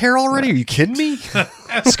chest hair already? Are you kidding me?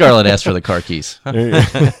 Scarlett asked for the car keys.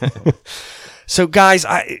 So, guys,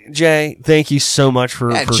 Jay, thank you so much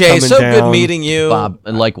for Jay, coming so down. good meeting you. Bob,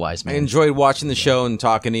 likewise, I man. enjoyed watching the show and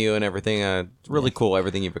talking to you and everything. Really cool,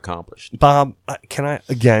 everything you've accomplished. Bob, can I,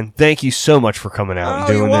 again, thank you so much for coming out and Oh,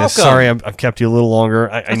 doing you're this. welcome. Sorry I've kept you a little longer.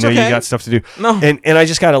 I That's know okay. you got stuff to do. No. And I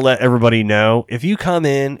just got to let everybody know, if you come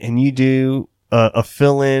in and you do a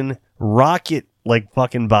fill-in rocket like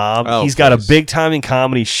fucking Bob, Oh, he's got a please. Big Timing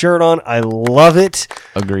Comedy shirt on. I love it.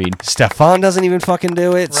 Agreed. Stefan doesn't even fucking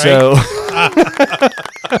do it, so...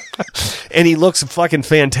 And he looks fucking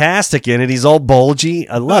fantastic in it. He's all bulgy.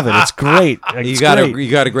 I love it. It's great. You It's got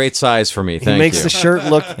great. a great size for me. He Thank makes you. the shirt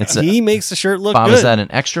look. He makes the shirt look Bob, good. is that an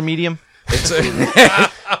extra medium? It's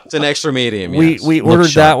an extra medium. we Yes. ordered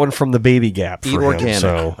sharp. that one from the Baby Gap. Eat For organic. Him,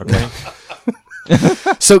 so Okay.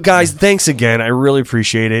 So, guys, thanks again. I really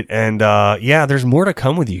appreciate it. And yeah, there's more to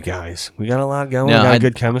come with you guys. We got a lot going. No, we got I'd-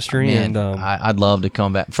 good chemistry. Man, and I'd love to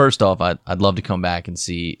come back. First off, I'd love to come back and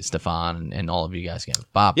see Stefan and all of you guys again.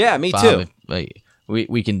 Bob. Yeah, me Bob, too.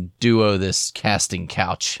 We can duo this casting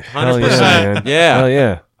couch. hell 100%. yeah, man. Yeah. Hell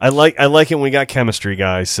yeah. I like it when we got chemistry,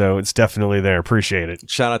 guys. So it's definitely there. Appreciate it.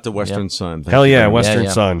 Shout out to Western Sun. Thank Hell you yeah, very much. Western yeah.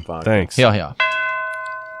 Sun. Fuck. Thanks. Yeah.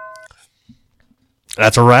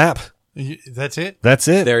 That's a wrap. That's it. That's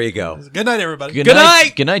it. There you go. Good night, everybody. Good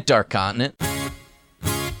night. Good night, Dark Continent.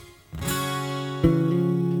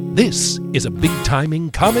 This is a Big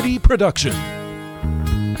Timing Comedy production.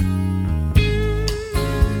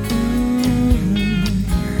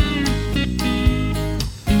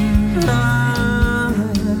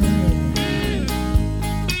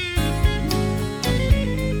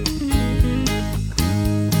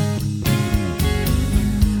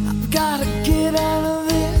 Gotta get out of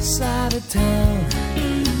this side of town.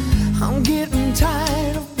 I'm getting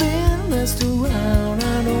tired of being messed around.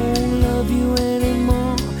 I don't love you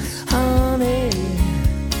anymore, honey.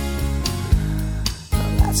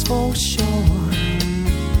 That's for sure.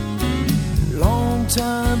 Long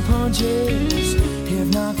time punches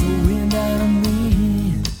have knocked the wind out of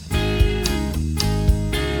me.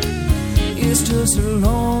 It's just a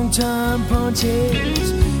long time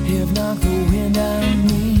punches have knocked the wind out of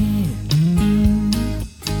me.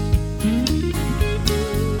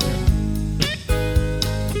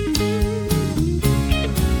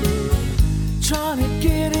 Trying to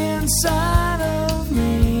get inside of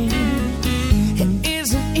me, it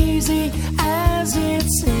isn't easy as it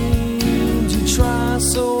seems. You try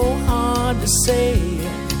so hard to say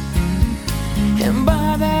it, and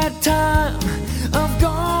by that time I've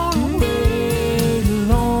gone away.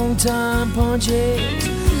 Long time punches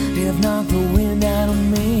have knocked the wind out of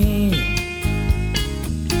me.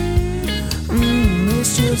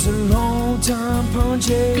 It's just a long time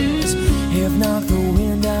punches have knocked the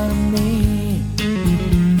wind out of me.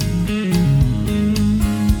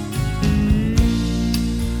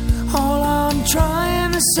 All I'm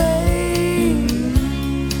trying to say,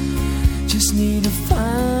 just need to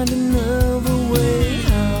find another way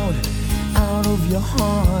out of your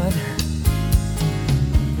heart.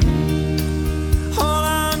 All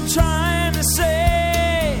I'm trying to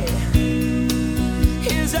say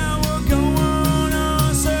is I will go on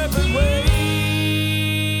our separate ways.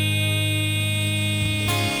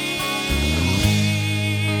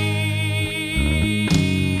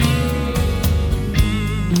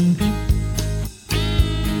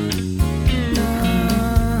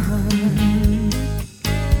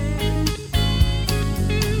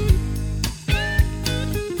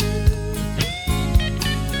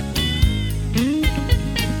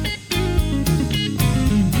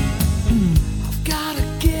 Gotta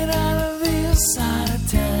get out of this side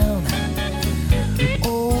of town.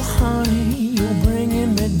 Oh, honey, you're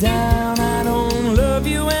bringing me down. I don't love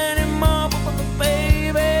you anymore,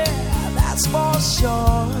 baby, that's for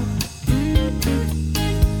sure.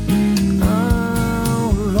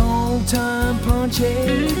 Oh, long time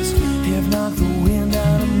punches have knocked the wind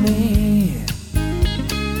out of me.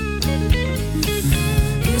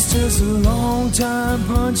 It's just a long time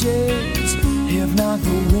punches have knocked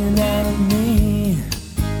the wind out of me.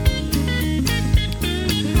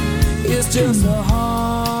 It's just the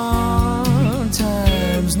hard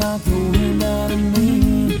times knock the wind out of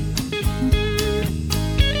me.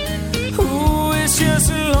 Ooh, it's just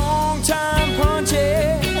a long time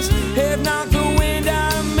punches have knocked the wind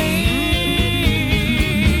out of me.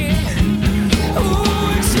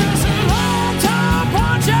 Ooh, it's just a long time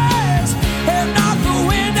punches have knocked the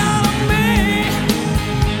wind out of me.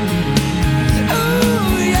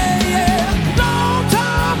 Ooh, yeah, yeah. Long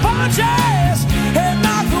time punches have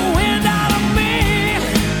knocked the wind out of me.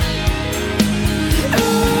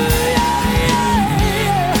 Ooh, yeah, yeah,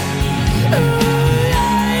 yeah. Ooh,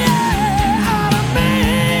 yeah, yeah. Out of me.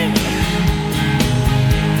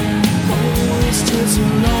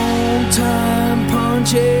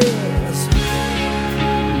 chair.